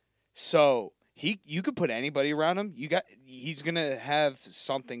 So you could put anybody around him. He's gonna have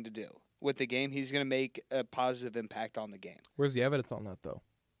something to do with the game. He's gonna make a positive impact on the game. Where's the evidence on that, though?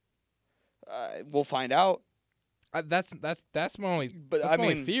 We'll find out. That's my only. But that's I my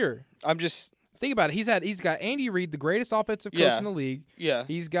only mean, fear. I'm just Think about it. He's got Andy Reid, the greatest offensive coach Yeah. in the league. yeah.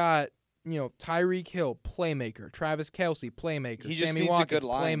 He's got Tyreek Hill, playmaker. Travis Kelce, playmaker. He just Sammy needs Watkins, a good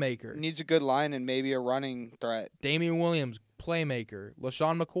line. playmaker. Needs a good line and maybe a running threat. Damian Williams, playmaker.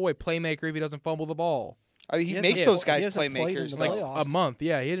 LaShawn McCoy, playmaker if he doesn't fumble the ball. I mean, he hasn't- makes those he guys hasn't played in playmakers. the Like playoffs. a month.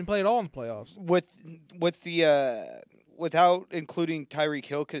 Yeah, he didn't play at all in the playoffs. With the without including Tyreek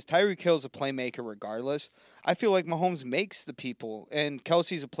Hill, because Tyreek Hill's a playmaker regardless. I feel like Mahomes makes the people, and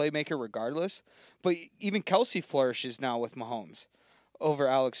Kelsey's a playmaker regardless. But even Kelsey flourishes now with Mahomes over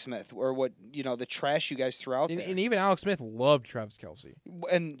Alex Smith, or the trash you guys threw out there. And even Alex Smith loved Travis Kelce.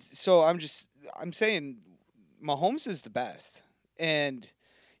 And so I'm saying Mahomes is the best, and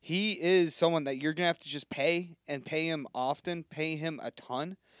he is someone that you're gonna have to just pay him often, pay him a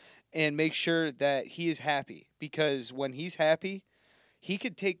ton, and make sure that he is happy, because when he's happy, he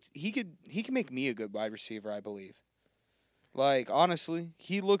can make me a good wide receiver, I believe. Like, honestly,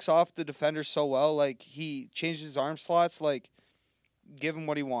 he looks off the defender so well. Like, he changes his arm slots. Like, give him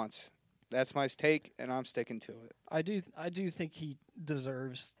what he wants. That's my take, and I'm sticking to it. I do think he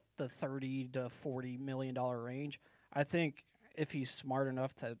deserves the $30 to $40 million range. I think if he's smart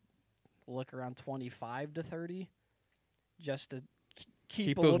enough to look around 25 to 30, just to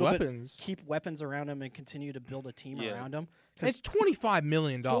keep a those little weapons. keep weapons around him and continue to build a team Yeah. around him. And it's $25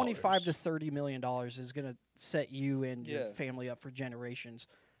 million. 25 to $30 million is going to set you and your Yeah. family up for generations.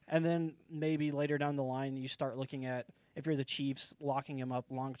 And then maybe later down the line, you start looking at, if you're the Chiefs, locking him up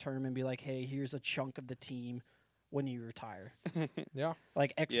long term and be like, hey, here's a chunk of the team. when you retire. Yeah.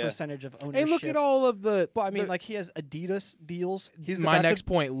 Like X Yeah. percentage of ownership. And look at all of the. But I mean, the- like he has Adidas deals. He's my about next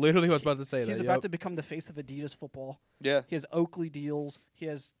point. Literally, I was about to say He's that. about Yep. to become the face of Adidas football. Yeah. He has Oakley deals. He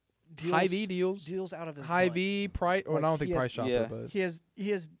has deals, Hy-Vee deals. deals out of his High butt. V price. Or Like, I don't think he has- Price Chopper, yeah. but He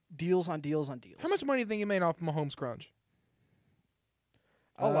has deals on deals on deals. how much money do you think he made off Mahomes Crunch?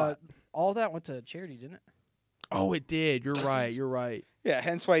 A lot. All that went to charity, didn't it? Oh, it did. You're right. You're right. Yeah,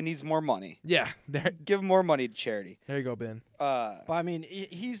 hence why he needs more money. Yeah. There Give him more money to charity. you go, Ben. But I mean,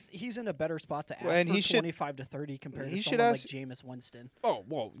 he's in a better spot to ask Well, and for he should- 25 to 30 compared he to should someone ask- like Jameis Winston. Oh,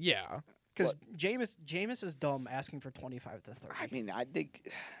 well, yeah. Because Jameis is dumb asking for 25 to 30. I mean, I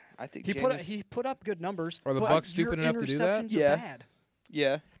think he put up good numbers. Are the but Bucs your stupid enough to do that? interceptions are Yeah. bad.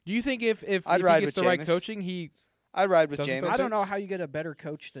 yeah, Do you think if I'd he ride gets with the right Jameis. coaching, he I'd ride with Doesn't Jameis. throw I don't know six? how you get a better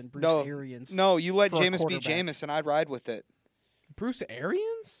coach than Bruce No, Arians. No, you let for a Jameis beat quarterback. Jameis, and I'd ride with it. Bruce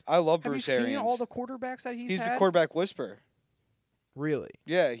Arians? I love Have Bruce you seen Arians. all the quarterbacks that he's He's had? the quarterback whisperer. Really?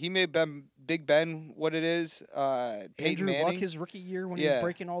 Yeah, he made Big Ben what it is. Peyton Andrew Manning. Luck his rookie year when he Yeah. was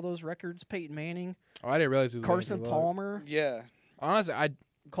breaking all those records. Peyton Manning, Oh, I didn't realize it was Carson Andrew Luck. Palmer, Yeah, Honestly,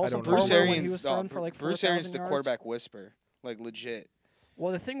 Carson don't know. Bruce Palmer when he Arians. was throwing for like 4,000 Bruce Arians, the yards. quarterback whisperer, like legit.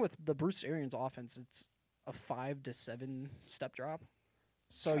 Well, the thing with the Bruce Arians offense, it's a 5 to 7 step drop.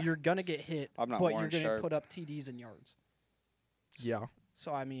 So you're gonna get hit, I'm not but Warren you're gonna Sharp. put up TDs and yards. Yeah.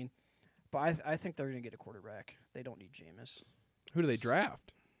 So I mean, but I think they're gonna get a quarterback. They don't need Jameis. Who do they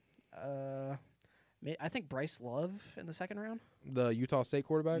draft? I think Bryce Love in the second round, The Utah State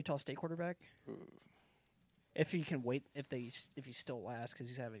quarterback? Utah State quarterback. If he can wait, if he still lasts, because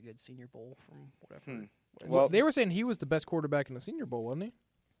he's having a good Senior Bowl from whatever. Well, they were saying he was the best quarterback in the Senior Bowl, wasn't he?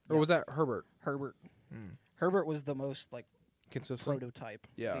 Or Yeah. was that Herbert? Herbert. Herbert was the most like Consistent? prototype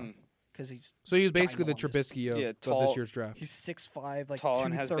Yeah. because he's So he was basically the ginormous. Trubisky of, Yeah, of tall. this year's draft. he's 6'5", like Tall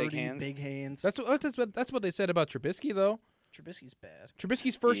and has big 230, hands. Big hands. That's what they said about Trubisky, though. Trubisky's bad.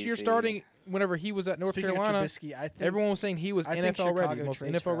 Trubisky's first year Easy. starting, whenever he was at North Speaking Carolina, of Trubisky, I think everyone was saying he was I think NFL ready, Chicago most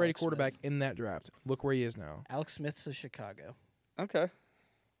trades for NFL ready Alex quarterback Smith. in that draft. Look where he is now. Alex Smith's to Chicago. Okay,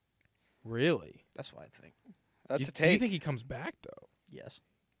 Really? That's what I think. that's do a take. Do you think he comes back though? Yes.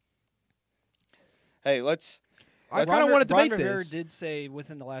 Hey, let's. I kind of want to Ron debate Rivera this. did say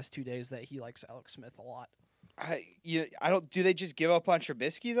within the last 2 days that he likes Alex Smith a lot. I don't. Do they just give up on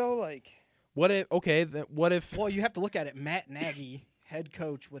Trubisky though? Like, What if? Okay, what if? Well, you have to look at it. Matt Nagy, head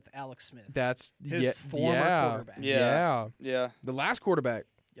coach with Alex Smith. That's His former quarterback. Yeah. yeah, The last quarterback.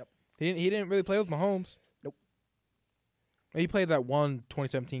 Yep. He didn't really play with Mahomes. Nope. He played that one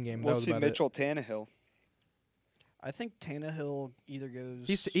 2017 game. that we'll was see about Mitchell Tannehill. I think Tannehill either goes.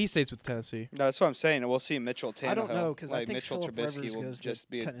 it. He stays with Tennessee. No, that's what I'm saying. We'll see Mitchell Tannehill. I don't know, 'cause I like think Mitchell Phillip Trubisky Rivers will goes to just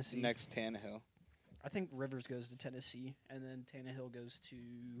be Tennessee. next Tannehill. I think Rivers goes to Tennessee, and then Tannehill goes to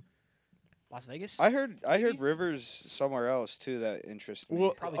Las Vegas. I heard Maybe? Rivers somewhere else too. That interests me.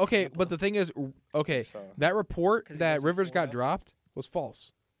 Well, Probably okay, Tampa. but the thing is, okay, So- that report 'Cause he that lives in Rivers got Florida. dropped was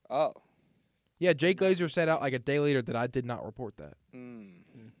false. Oh. Yeah, Jay Glazer said out like a day later that I did not report that.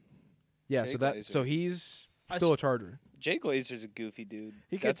 Mm. Yeah, Jay so that Glazer. so he's I still s- a Charger. Jay Glazer's a goofy dude.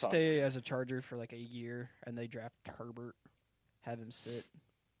 He could That's all. stay as a Charger for like a year, and they draft Herbert, have him sit.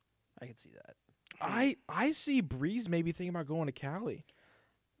 I could see that. I see Breeze maybe thinking about going to Cali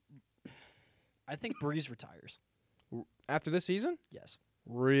I think Breeze retires. after this season. Yes.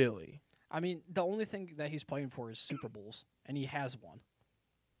 Really? I mean, the only thing that he's playing for is Super Bowls, and he has one.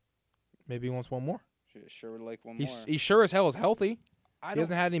 Maybe he wants one more. Sure would like one He's more. he sure as hell is healthy. I He don't.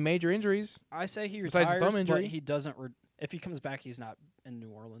 hasn't had any major injuries. I say he besides the retires, thumb but injury. he doesn't. If he comes back, he's not in New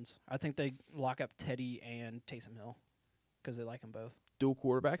Orleans. I think they lock up Teddy and Taysom Hill because they like them both. Dual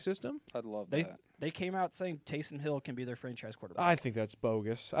quarterback system. I'd love They that. they came out saying Taysom Hill can be their franchise quarterback. I think that's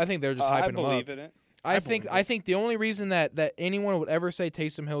bogus. I think they're just I hyping him up. believe in it. I believe think the only reason that anyone would ever say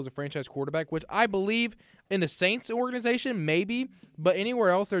Taysom Hill is a franchise quarterback, which I believe in the Saints organization maybe, but anywhere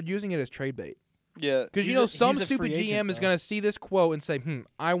else they're using it as trade bait. Yeah. Because you He's know a- some he's a stupid free GM agent, is though. going to see this quote and say,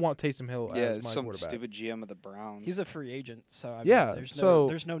 I want Taysom Hill Yeah, as my some quarterback. stupid GM of the Browns. He's a free agent, so I mean, Yeah, so-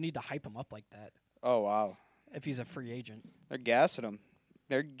 there's no need to hype him up like that Oh wow. if he's a free agent. They're gassing him.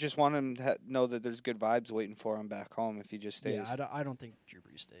 They just want him to know that there's good vibes waiting for him back home if he just stays. Yeah, I don't think Drew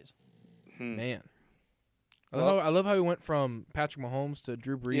Brees stays. Man. Well- I love how he went from Patrick Mahomes to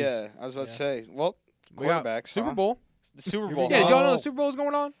Drew Brees. Yeah, I was about to Yeah. say. Well, We got quarterbacks. Super huh? Bowl. The Super Here Bowl. we Yeah, go. did y'all know Oh. the Super Bowl is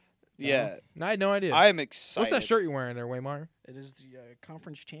going on? Yeah. I had no idea. I am excited. What's that shirt you're wearing there, Waymar? It is the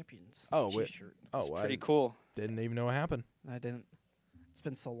conference champions. Oh, Chiefs wait. shirt. Oh, I Pretty cool. didn't even know what happened. I didn't. It's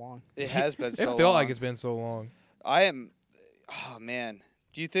been so long. It has been so It felt like long. it's been so long. I am. Oh man,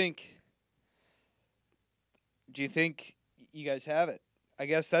 do you think you guys have it? I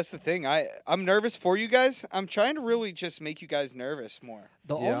guess that's the thing. I'm nervous for you guys. I'm trying to really just make you guys nervous more.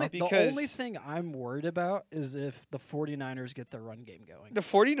 The Yeah. only Because- thing I'm worried about is if the 49ers get their run game going. The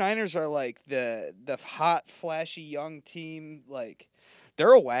 49ers are like the hot, flashy young team. Like,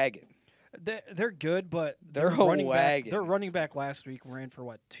 they're a wagon. They're good, but They're their a running back, wagon. their running back last week ran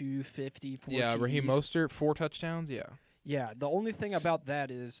for 250, 4 Yeah, Raheem TDs. Mostert, 4 touchdowns. Yeah. Yeah, the only thing about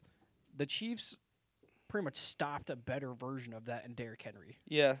that is the Chiefs pretty much stopped a better version of that in Derrick Henry.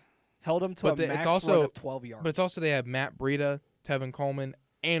 Yeah. Held him to But a the- it's max also- run of 12 yards. But it's also they have Matt Breida, Tevin Coleman,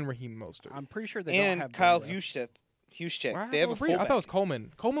 and Raheem Mostert. I'm pretty sure they don't And have Kyle Breida. Juszczyk. Wow, They have a Breida- fullback. I thought it was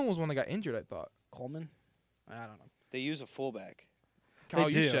Coleman. Coleman was one that got injured, I thought. Coleman. I don't know. They use a fullback. Kyle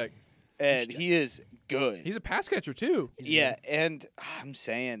do. Juszczyk. And he is good. He's a pass catcher, too. Yeah, and I'm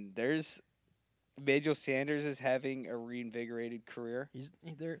saying Emmanuel Sanders is having a reinvigorated career.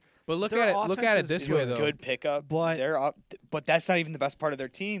 They're But look Their at it offense this is way, a though. good pickup. But- they're up, but that's not even the best part of their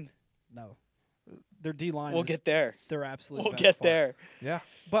team. no. Their D line. We'll get there. Their absolute. We'll best get part. there. Yeah.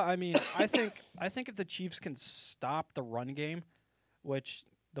 But I mean, I think if the Chiefs can stop the run game, which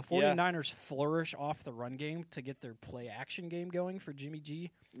the 49ers flourish off the run game to get their play action game going for Jimmy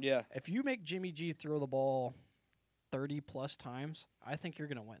G. Yeah. If you make Jimmy G throw the ball 30 plus times, I think you're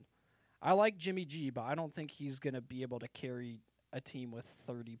going to win. I like Jimmy G, but I don't think he's going to be able to carry a team with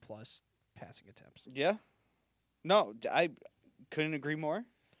 30 plus passing attempts. Yeah. No, I couldn't agree more.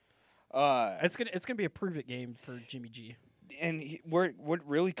 It's gonna be a prove it game for Jimmy G. And what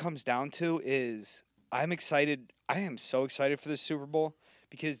really comes down to is I'm excited. I am so excited for the Super Bowl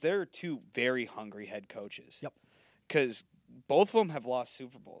because there are two very hungry head coaches. Yep. Because both of them have lost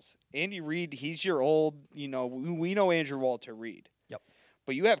Super Bowls. Andy Reid, he's your old, we know Andrew Walter Reid. Yep.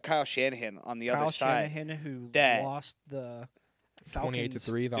 But you have Kyle Shanahan on the Kyle other side. Shanahan, who that- lost the Falcons.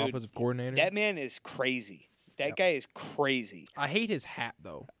 28-3, the Dude, offensive coordinator. That man is crazy. That Yep. guy is crazy. I hate his hat,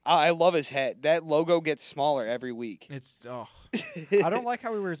 though. I love his head. That logo gets smaller every week. It's I don't like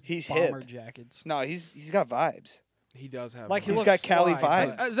how he wears He's bomber hip. jackets. No, he's got vibes. he does have. Like he He's looks got Cali fly,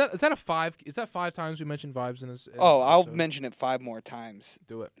 vibes. but Is that a 5? Is that 5 times we mentioned vibes in this? I'll episode? mention it 5 more times.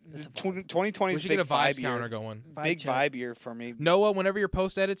 Do it. It's a vibe. 2020 We is should big get a vibes vibe counter year. going. Big check. vibe year for me. Noah, whenever you're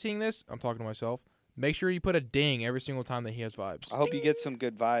post editing this, I'm talking to myself. Make sure you put a ding every single time that he has vibes. I hope you get some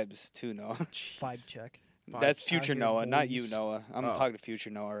good vibes too, Noah. Vibe check. That's Out future here, Noah, not you, boys. Noah. I'm Oh. talking to future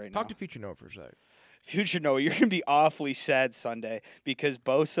Noah right now. Talk to future Noah for a sec. Future Noah, you're gonna be awfully sad Sunday because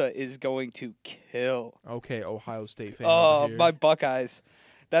Bosa is going to kill. Okay, Ohio State fan. Oh, over here. my Buckeyes.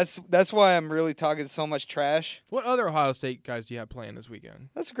 That's why I'm really talking so much trash. What other Ohio State guys do you have playing this weekend?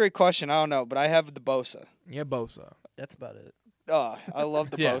 That's a great question. I don't know, but I have the Bosa. Yeah, Bosa. That's about it. Oh, I love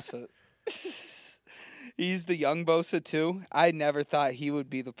the Yeah. Bosa. He's the young Bosa too. I never thought he would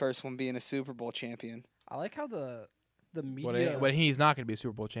be the first one being a Super Bowl champion. I like how the media But he's not going to be a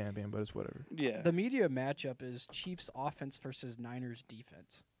Super Bowl champion, but it's whatever. Yeah. the media matchup is Chiefs offense versus Niners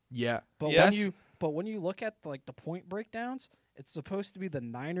defense. Yeah. But Yes. when you look at the point breakdowns, it's supposed to be the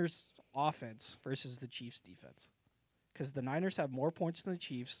Niners offense versus the Chiefs defense. Because the Niners have more points than the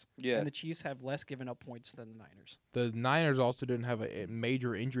Chiefs, Yeah. and the Chiefs have less given up points than the Niners. The Niners also didn't have a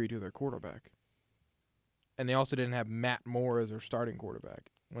major injury to their quarterback. And they also didn't have Matt Moore as their starting quarterback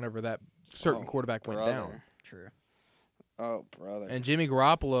whenever that certain Oh, quarterback went brother. down. True. Oh, brother. And Jimmy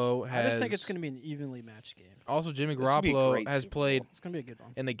Garoppolo has I just think it's going to be an evenly matched game. also Jimmy This would be a Garoppolo great has Super played It's going to be a good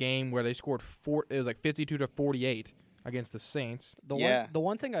one. in the game where they scored it was like 52-48 against the Saints. Yeah. The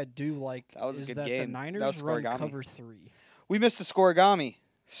one thing I do like That was a is good that game. the That Niners was run scoregami. cover 3. We missed the scoregami.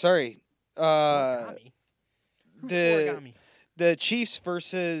 Sorry. Origami. Who's the- origami? The Chiefs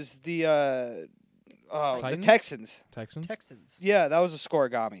versus the Titans? Texans. Texans? Texans. Yeah, that was a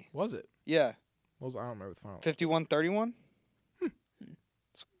scoregami. Was it? Yeah. I don't remember the final. 51-31.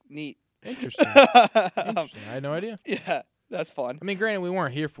 It's neat. Interesting. Interesting. I had no idea. Yeah, that's fun. I mean, granted, we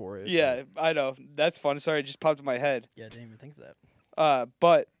weren't here for it. Yeah, I know. That's fun. Sorry, it just popped in my head. Yeah, I didn't even think of that.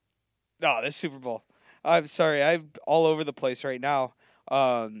 But this Super Bowl. I'm sorry. I'm all over the place right now.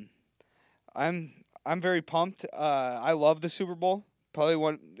 I'm very pumped. I love the Super Bowl.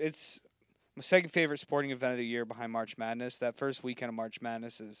 Probably it's my second favorite sporting event of the year behind March Madness. That first weekend of March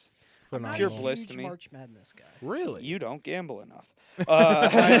Madness is Phenomenal. pure I'm not a bliss huge to me. March Madness guy. Really? You don't gamble enough.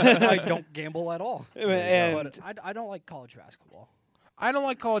 I don't gamble at all. And But I don't like college basketball. I don't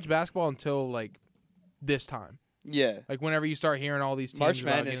like college basketball until like this time. yeah, Like whenever you start hearing all these teams March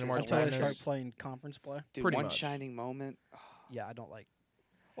about Madness getting is March Until I Madness. start playing conference play. dude, pretty one much. shining moment. Yeah, I don't like.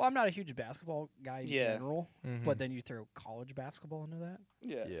 Well, I'm not a huge basketball guy in Yeah. general, Mhm. but then you throw college basketball into that.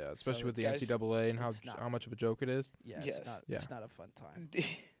 Yeah. Yeah, especially So with the it's- NCAA and it's not- how much of a joke it is. Yeah, Yes. it's not a fun time.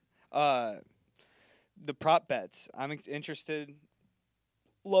 The prop bets. I'm interested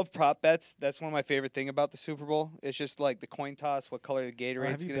love prop bets. That's one of my favorite thing about the Super Bowl. It's just like the coin toss, what color the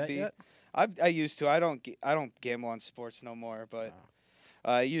Gatorade's going to be. Yet? I used to. I don't gamble on sports no more, but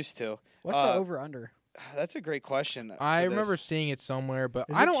I used to. What's the over/under? That's a great question. I remember seeing it somewhere, but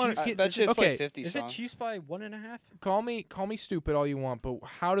Is I it don't Chiefs? understand. I bet you it's okay, like 50 Is song. it Chiefs by 1.5? call me stupid all you want, but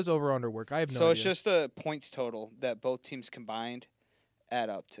how does over under work? I have no So idea. it's just a points total that both teams combined add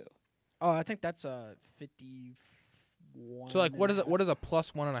up to. Oh, I think that's 51. So like, what does a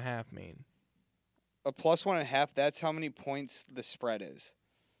plus 1.5 mean? A plus 1.5. That's how many points the spread is.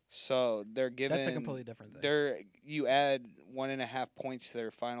 So they're given. That's a completely different thing. You add 1.5 points to their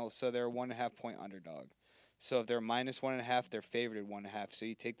final, so they're a 1.5 point underdog. So if they're minus 1.5, they're favored at 1.5. So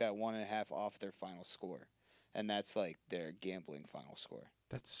you take that 1.5 off their final score, and that's like their gambling final score.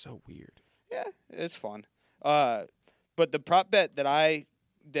 That's so weird. Yeah, it's fun. But the prop bet that I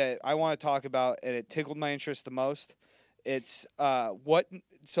want to talk about, and it tickled my interest the most. It's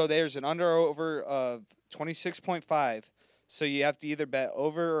So there's an under over of 26.5. So you have to either bet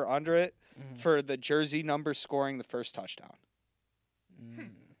over or under it for the jersey number scoring the first touchdown.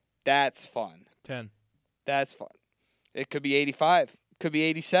 That's fun. 10. That's fun. It could be 85. Could be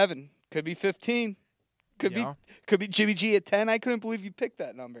 87. Could be 15. Could be Jimmy G at 10. I couldn't believe you picked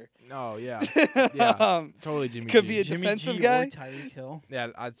that number. Oh yeah, yeah, totally Jimmy could G. be a Jimmy defensive G guy. Or Tyreek Hill. Yeah,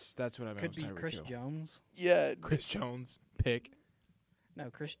 that's what I meant. Could be was Tyreek Chris Hill. Jones. Yeah. Chris Jones pick. No,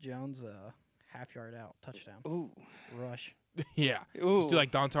 Chris Jones, half yard out, touchdown. Ooh. Rush. Yeah. Ooh. Just do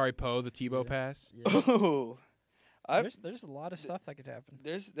like Dontari Poe, the Tebow pass. Yeah. Ooh. There's a lot of stuff that could happen.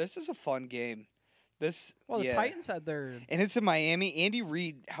 This is a fun game. The Well, the Titans had their. And it's in Miami. Andy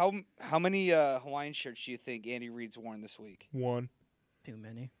Reid, how many Hawaiian shirts do you think Andy Reid's worn this week? One. Too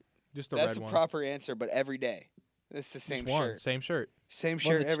many. Just the That's red the one. proper answer, but every day. It's the Just same one. shirt. Same shirt. Same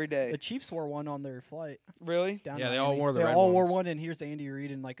Well, shirt every day. The Chiefs wore one on their flight Really? down Yeah, to they all Miami. wore the They red all wore ones. one, and here's Andy Reid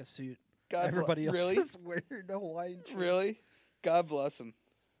in like a suit. God Everybody else really? is wearing a Hawaiian shirt. Really? God bless him.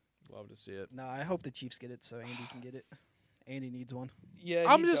 Love to see it. No, I hope the Chiefs get it so Andy can get it. Andy needs one. Yeah,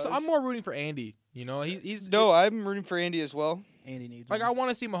 I'm he does. more rooting for Andy. You know, he's No, I'm rooting for Andy as well. Andy needs like one. I want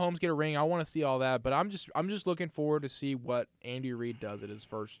to see Mahomes get a ring. I want to see all that, but I'm just looking forward to see what Andy Reid does at his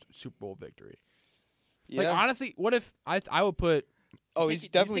first Super Bowl victory. Yeah. Like honestly, what if I would put oh, think he's he-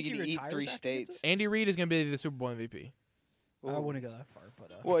 do you definitely think he going to eat retires 3 after states. this? Andy Reid is going to be the Super Bowl MVP? I wouldn't go that far,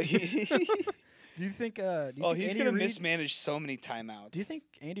 but Well, do you think? Do you oh, think he's Andy going to Reid- mismanage so many timeouts. Do you think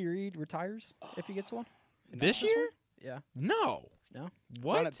Andy Reid retires if he gets one? This year? Yeah. No. No.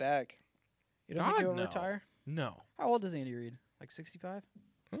 What? Run it back. You don't God, think he'll no. retire? No. How old is Andy Reid? Like 65?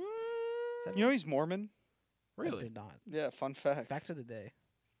 You know he's Mormon? I Really? did not. Yeah, fun fact. Fact of the day.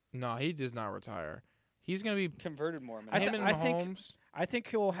 No, he does not retire. He's going to be Converted Mormon. him and I think- Mahomes. I think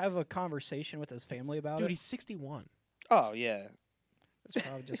he'll have a conversation with his family about Dude, it. he's 61. Oh, yeah. It's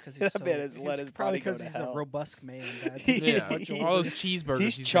probably just because he's That so. man has let it's his probably body go because to he's hell. a robust man. Dad. Yeah. Much older. All those cheeseburgers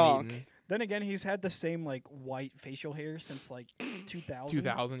He's he's chonk. been eating. Then again, he's had the same like white facial hair since like 2000.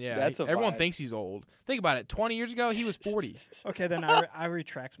 2000, yeah. That's a Everyone vibe. thinks he's old. Think about it. 20 years ago, he was 40. Okay, then I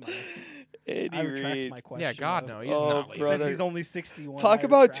retract my. Andy I retract Reid. my question. Yeah, God, of- no. He's Oh, not like brother. Since he's only 61. Talk I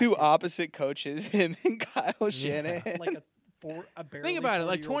about retract two it. opposite coaches, him and Kyle Shanahan. Like a barely Think about it.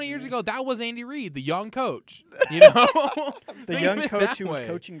 Like 40-year-old 20 years man. ago, that was Andy Reid, the young coach. You know, the Think young of it coach that who was way.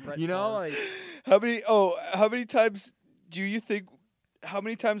 coaching Brett. You know, Favre. like How many times do you think? How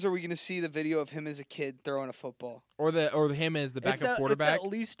many times are we going to see the video of him as a kid throwing a football? or him as the backup quarterback. It's at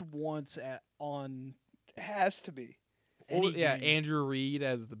least once on. It has to be. Or, any yeah, game. Andrew Reid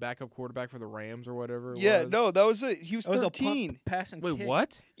as the backup quarterback for the Rams or whatever. It Yeah, was. no, that was it. He was It was a 13. punt, pass, and Wait, kick.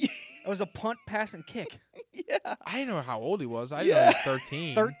 what? It was a punt, pass, and kick. Yeah. I didn't know how old he was. I didn't know Yeah. he was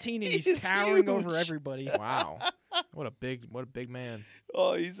 13. 13, and he's He's towering over huge. everybody. Wow, what a big man.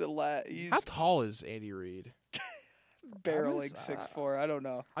 Oh, he's a He's How tall is Andy Reid? barreling was, 6'4". I don't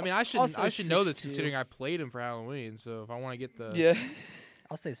know. I mean, I'll say I should know this 6'2". considering I played him for Halloween. So if I want to get the Yeah.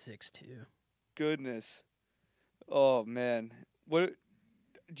 I'll say 6'2". Goodness. Oh man. What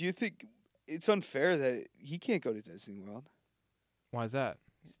do you think? It's unfair that he can't go to Disney World. why is that?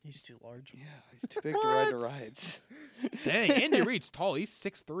 He's too large. Yeah, he's too big to ride the What? rides. Dang, Andy Reid's tall. He's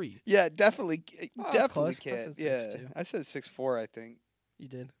 6'3". Yeah, definitely, Oh, that's definitely close. I can't. said Yeah, 6'2". I said 6'4". I think You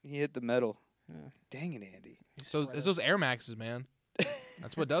did. he hit the metal. Yeah. Dang it, Andy. So it's those Air Maxes, man.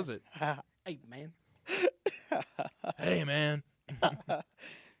 That's what does it. Hey, man. Hey, man.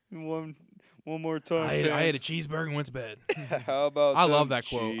 One more time. I ate a fans. cheeseburger and went to bed. How about I them love that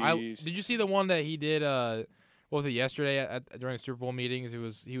quote. Chiefs? Did you see the one that he did? What was it yesterday during the Super Bowl meetings?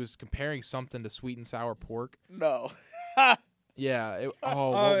 He was comparing something to sweet and sour pork. No. Yeah.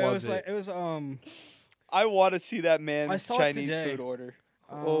 What was it? It was I want to see that man's I saw it Chinese today. food order.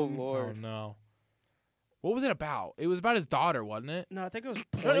 Oh Lord. Oh no. What was it about? It was about his daughter, wasn't it? No, I think it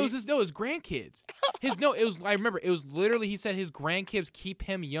was. No, it was his grandkids. It was. I remember. It was literally. He said his grandkids keep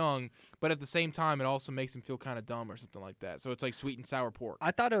him young, but at the same time, it also makes him feel kind of dumb or something like that. So it's like sweet and sour pork.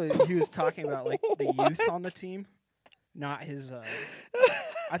 I thought he was talking about like the youth on the team, not his.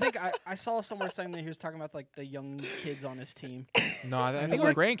 I think I saw somewhere saying that he was talking about like the young kids on his team. No, I think it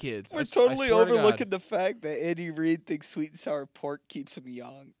was grandkids. We're I totally swear to God. overlooking the fact that Andy Reid thinks sweet and sour pork keeps him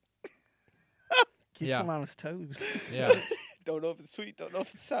young. Keeps Yeah. him on his toes. Yeah. Don't know if it's sweet, don't know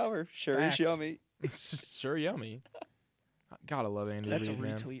if it's sour. Sure Facts. is yummy. It's just sure yummy. Gotta love Andy That's a Reid,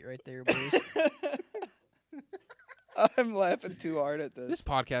 man. retweet right there, boys. I'm laughing too hard at This this.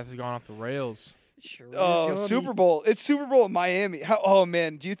 podcast has gone off the rails. Sure is Oh, yummy. Super Bowl. It's Super Bowl in Miami. Oh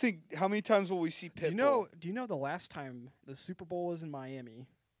man, do you think how many times will we see Pitbull? Do you know the last time the Super Bowl was in Miami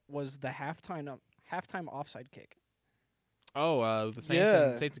was the halftime offside kick? Oh, the Saints, Yeah,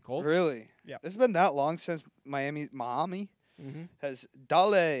 and Saints and Colts. Really? Yeah. It's been that long since Miami Mm-hmm.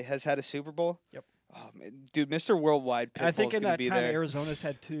 has had a Super Bowl. Yep. Oh man, dude, Mr. Worldwide Pitbull's I think in gonna that be time there. Arizona's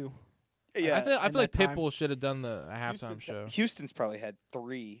had 2. Yeah. I feel in like that time. Pitbull should have done a halftime show. Houston's probably had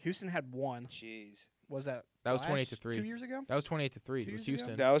 3. Houston had 1. Jeez. Was that? That was last 28-3. 2 years ago. That was 28-3. It 2 was years ago?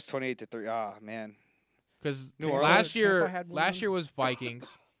 Houston. That was 28-3. Ah, man. Because New Orleans? last year, Tampa had one. was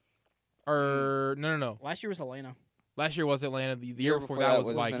Vikings. Or no. Last year was Atlanta. Last year was Atlanta. The year before that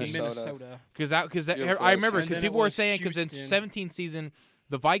was Vikings. Minnesota. Because Year before I was remember Houston. because And then people it were was saying because in Houston, 17 season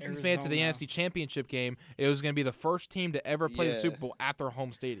the Vikings made it to the Arizona. NFC Championship game. It was going to be the first team to ever play the Yeah. Super Bowl at their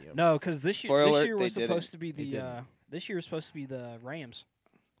home stadium. No, because this Spoiler year alert, was they supposed to be They the didn't. this year was supposed to be the Rams,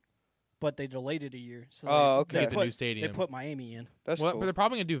 but they delayed it a year. So Oh, they, okay. They Get the put, new stadium. They put Miami in. That's What? cool. But they're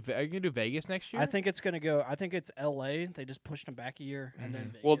probably going to do. Are you going to do Vegas next year? I think it's gonna go. I think it's L.A. They just pushed them back a year and then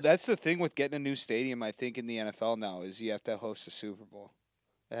Vegas. Well, that's the thing with getting a new stadium, I think, in the NFL now is you have to host a Super Bowl.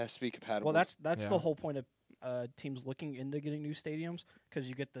 It has to be compatible. well, that's Yeah. the whole point of teams looking into getting new stadiums because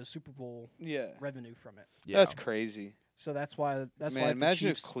you get the Super Bowl yeah. revenue from it. Yeah. That's crazy. So that's why Man, the imagine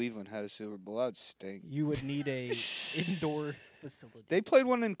Chiefs, if Cleveland had a Super Bowl. That would stink. you would need a indoor facility. They played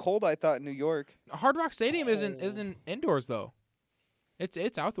one in cold, I thought, in New York. Hard Rock Stadium isn't Oh. indoors though.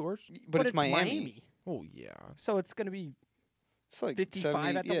 It's outdoors. But, it's Miami. Oh yeah. So it's gonna be It's like 55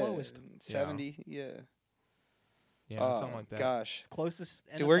 70, at the yeah, lowest. 70, yeah. Yeah, Oh, something like that. Gosh. the closest.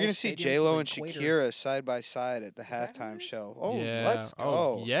 Dude, we're NFL going to see stadium to J-Lo the and equator. Shakira side by side at the that what it halftime is? show. Oh, yeah. let's go.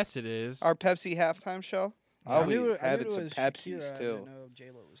 Oh, yes, it is. Our Pepsi halftime show? Yeah. I'll I knew be it having was some Shakira, I Pepsis, didn't too. know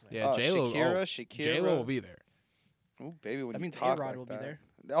J-Lo was there. Yeah, Oh, J-Lo. Shakira. J-Lo will be there. Oh, baby, when That you means talk A-Rod like will that. be there.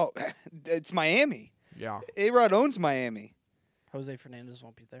 Oh, it's Miami. Yeah. A-Rod owns Miami. Jose Fernandez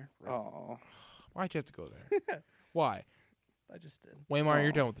won't be there. Right. Oh. Why'd you have to go there? Why? I just did. Waymar, Oh.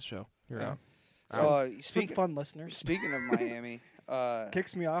 you're done with the show. You're Yeah. out. So, It's been fun, listeners. speaking of Miami,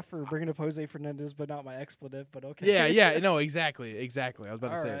 Kicks me off for bringing up Jose Fernandez, but not my expletive. But okay. Yeah. No, exactly. I was about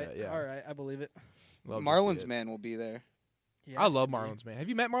to All say right, that. Yeah. all right, I believe it. Love to see Marlins it. man will be there. He I has love to be. Marlins Man. Have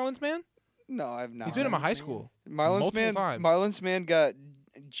you met Marlins Man? No, I've not. He's been in my Marlins high Man. school. Marlins multiple man. times. Marlins man got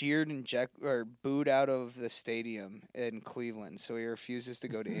jeered and or booed out of the stadium in Cleveland, so he refuses to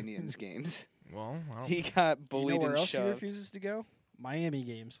go to Indians games. Well, I don't. He got You bullied know where and else he shoved. refuses to go? Miami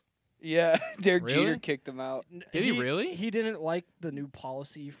games. Yeah, Derek Really? Jeter kicked him out. Did he really? He didn't like the new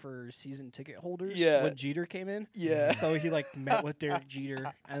policy for season ticket holders. Yeah. When Jeter came in. Yeah. So he met with Derek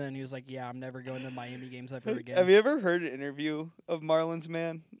Jeter, and then he was like, "Yeah, I'm never going to Miami games ever again." Have you ever heard an interview of Marlins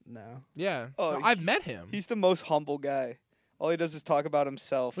man? No. Yeah. Oh, No, I've met him. He's the most humble guy. All he does is talk about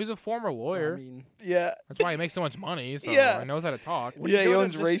himself. He's a former lawyer. I mean, Yeah. That's why he makes so much money. So Yeah. he knows how to talk. when you Yeah, he go to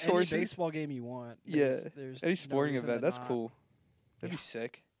owns just racehorses. Any baseball game you want. Yeah. There's Any no sporting reason event. to That's not. cool. That'd Yeah. be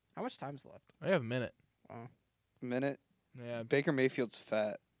sick. How much time's left? I have a minute. Wow. Minute. Yeah, Baker Mayfield's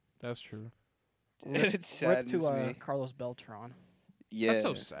fat. that's true. It Rip saddens to me. Carlos Beltran. Yeah. That's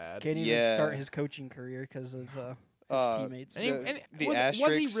so sad. Can't even Yeah. start his coaching career because of his teammates. And he, The- and the was he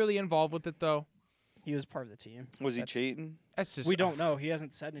asterisks. really involved with it though? He was part of the team. Was he That's- cheating? That's just We don't know. He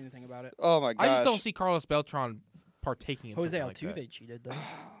hasn't said anything about it. Oh my gosh. I just don't see Carlos Beltran partaking in Jose something like that. Altuve cheated though.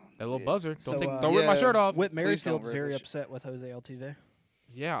 That little Yeah. buzzer. So, Don't rip my Yeah. shirt off. Whit Please don't Merrifield's rip very his- upset with Jose Altuve.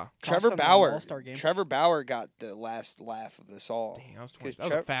 Yeah. Cost Trevor them the Bauer. All-Star game. Trevor Bauer got the last laugh of this all. Dang, that was 'Cause 20. That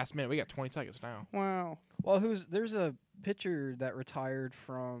was a fast minute. We got 20 seconds now. Wow. Well, there's a pitcher that retired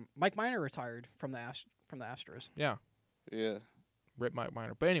from Mike Minor retired from the Astros. Yeah. Yeah. Rip Mike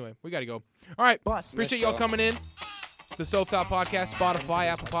Minor. But anyway, we got to go. All right. Appreciate Nice y'all show. coming in. The Stovetop Podcast, Spotify,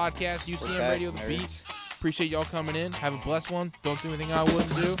 Apple Podcasts, We're UCM back, Radio, The nerds. Beat. Appreciate y'all coming in. Have a blessed one. Don't do anything I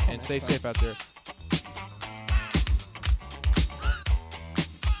wouldn't do. And stay safe out there.